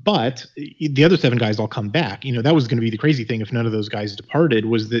 But the other seven guys all come back. That was going to be the crazy thing if none of those guys departed,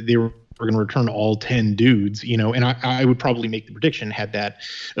 was that they were going to return all 10 dudes, and I would probably make the prediction, had that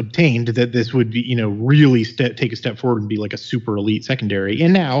obtained, that this would be, really take a step forward and be like a super elite secondary.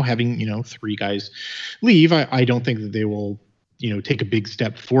 And now having, three guys leave, I don't think that they will, take a big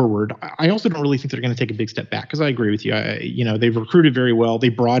step forward. I also don't really think they're going to take a big step back, because I agree with you. They've recruited very well. They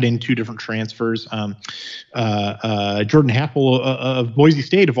brought in two different transfers. Jordan Happel of Boise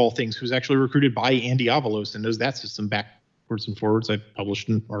State, of all things, who's actually recruited by Andy Avalos and knows that system backwards and forwards. I published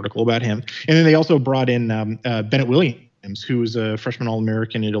an article about him. And then they also brought in Bennett Williams, who was a freshman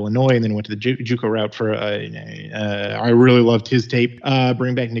All-American at Illinois, and then went to the JUCO route for. I really loved his tape.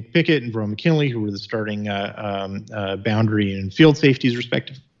 Bring back Nick Pickett and Verone McKinley, who were the starting boundary and field safeties,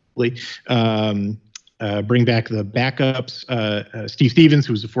 respectively. Bring back the backups, Steve Stevens,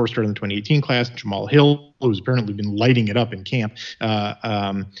 who was a four-star in the 2018 class, Jamal Hill, who's apparently been lighting it up in camp.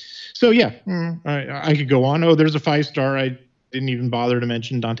 I could go on. Oh, there's a five-star. I didn't even bother to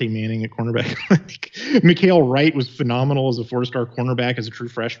mention Dante Manning at cornerback. Mikhail Wright was phenomenal as a four-star cornerback, as a true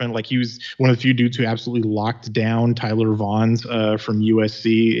freshman. He was one of the few dudes who absolutely locked down Tyler Vaughns from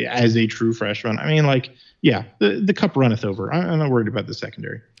USC as a true freshman. I mean, the cup runneth over. I'm not worried about the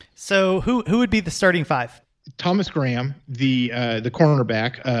secondary. So who would be the starting five? Thomas Graham, the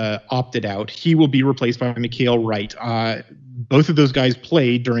cornerback, opted out. He will be replaced by Mikhail Wright. Both of those guys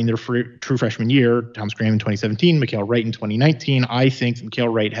played during their true freshman year. Thomas Graham in 2017, Mikhail Wright in 2019. I think that Mikhail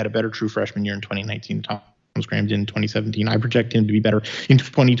Wright had a better true freshman year in 2019 than Thomas Graham did in 2017. I project him to be better in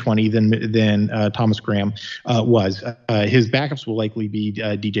 2020 than Thomas Graham was. His backups will likely be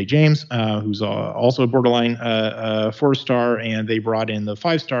DJ James, who's also a borderline four-star, and they brought in the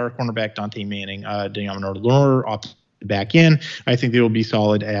five-star cornerback Dante Manning. De'Amon Lenoir opted back in. I think they will be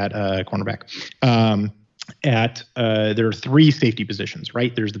solid at cornerback. There are three safety positions,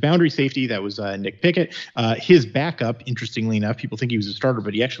 right? There's the boundary safety. That was Nick Pickett. His backup, interestingly enough, people think he was a starter,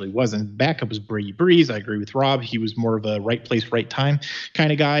 but he actually wasn't. Backup was Brady Breeze. I agree with Rob. He was more of a right place, right time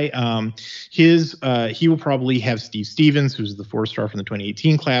kind of guy. He will probably have Steve Stevens, who's the four-star from the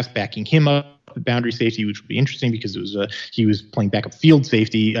 2018 class, backing him up. Boundary safety, which would be interesting because he was playing backup field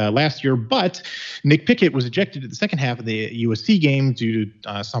safety last year. But Nick Pickett was ejected at the second half of the USC game due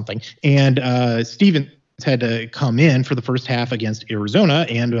to something, and Stevens had to come in for the first half against Arizona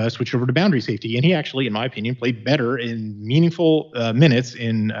and switch over to boundary safety. And he actually, in my opinion, played better in meaningful minutes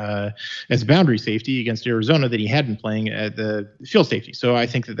as boundary safety against Arizona than he had been playing at the field safety. So I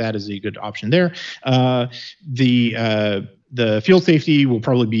think that is a good option there. The field safety will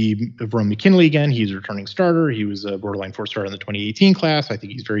probably be Verone McKinley again. He's a returning starter. He was a borderline four-star in the 2018 class. I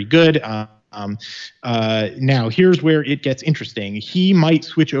think he's very good. Now, here's where it gets interesting. He might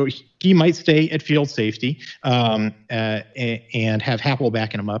switch over. He might stay at field safety and have Happel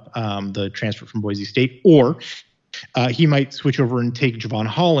backing him up, the transfer from Boise State, or he might switch over and take Javon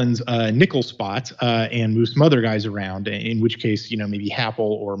Holland's nickel spot and move some other guys around, in which case, maybe Happel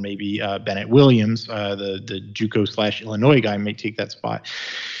or maybe Bennett Williams, the JUCO / Illinois guy, may take that spot.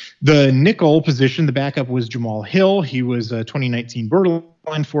 The nickel position, the backup was Jamal Hill. He was a 2019 Borderline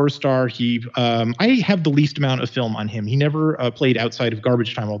 4-star. I have the least amount of film on him. He never played outside of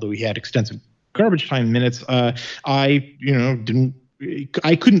garbage time, although he had extensive garbage time minutes. I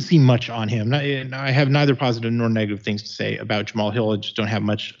couldn't see much on him. I have neither positive nor negative things to say about Jamal Hill. I just don't have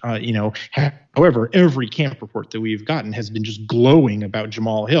much, However, every camp report that we've gotten has been just glowing about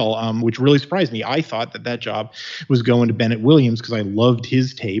Jamal Hill, which really surprised me. I thought that job was going to Bennett Williams because I loved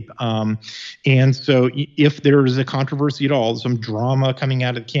his tape. And so if there is a controversy at all, some drama coming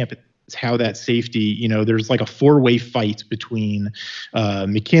out of the camp, how that safety, there's like a 4-way fight between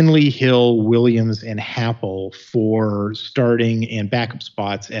McKinley, Hill, Williams, and Happel for starting and backup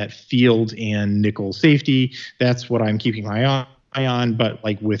spots at field and nickel safety. That's what I'm keeping my eye on, but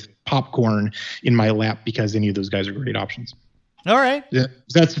like with popcorn in my lap because any of those guys are great options. All right. Yeah.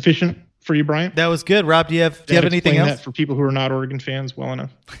 Is that sufficient for you, Brian? That was good. Rob, do you have anything else? That for people who are not Oregon fans well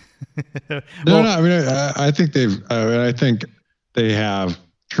enough? No. I mean, I think they have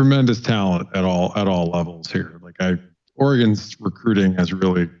tremendous talent at all levels here. Oregon's recruiting has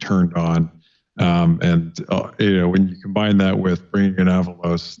really turned on, and when you combine that with bringing in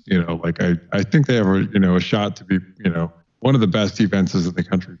Avalos, I think they have a shot to be one of the best defenses in the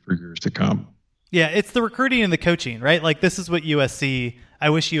country for years to come. Yeah, it's the recruiting and the coaching, right? Like this is what I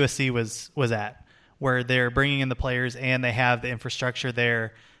wish USC was at, where they're bringing in the players and they have the infrastructure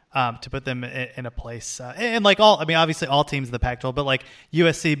there. To put them in a place, and obviously all teams in the Pac-12, but like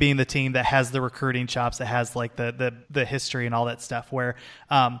USC being the team that has the recruiting chops, that has like the history and all that stuff. Where,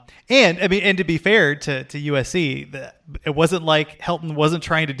 and to be fair to USC, it wasn't like Helton wasn't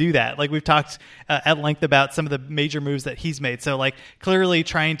trying to do that. Like we've talked at length about some of the major moves that he's made. So like clearly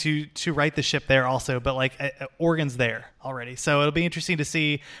trying to right the ship there also, but like Oregon's there already. So it'll be interesting to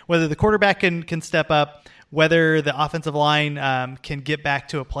see whether the quarterback can step up, whether the offensive line can get back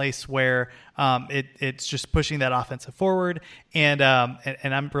to a place where it's just pushing that offensive forward, and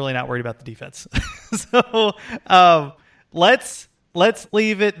I'm really not worried about the defense. So let's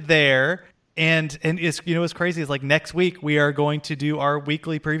leave it there. And what's crazy is like next week we are going to do our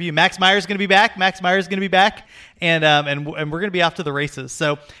weekly preview. Max Meyer's going to be back. And we're going to be off to the races.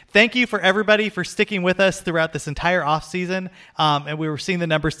 So thank you for everybody for sticking with us throughout this entire off season. And we were seeing the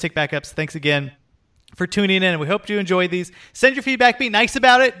numbers tick back up. So thanks again for tuning in, and we hope you enjoy these. Send your feedback. Be nice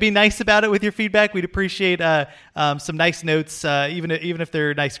about it. Be nice about it with your feedback. We'd appreciate some nice notes, even if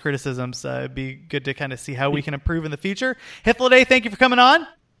they're nice criticisms. It'd be good to kind of see how we can improve in the future. Hythloday, thank you for coming on.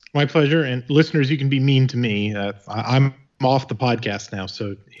 My pleasure. And listeners, you can be mean to me. I'm off the podcast now,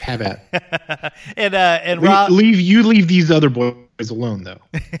 so have at. and Rob, leave these other boys alone,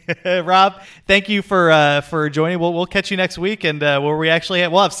 though. Rob, thank you for joining. We'll catch you next week, and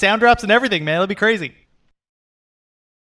we'll have sound drops and everything, man. It'll be crazy.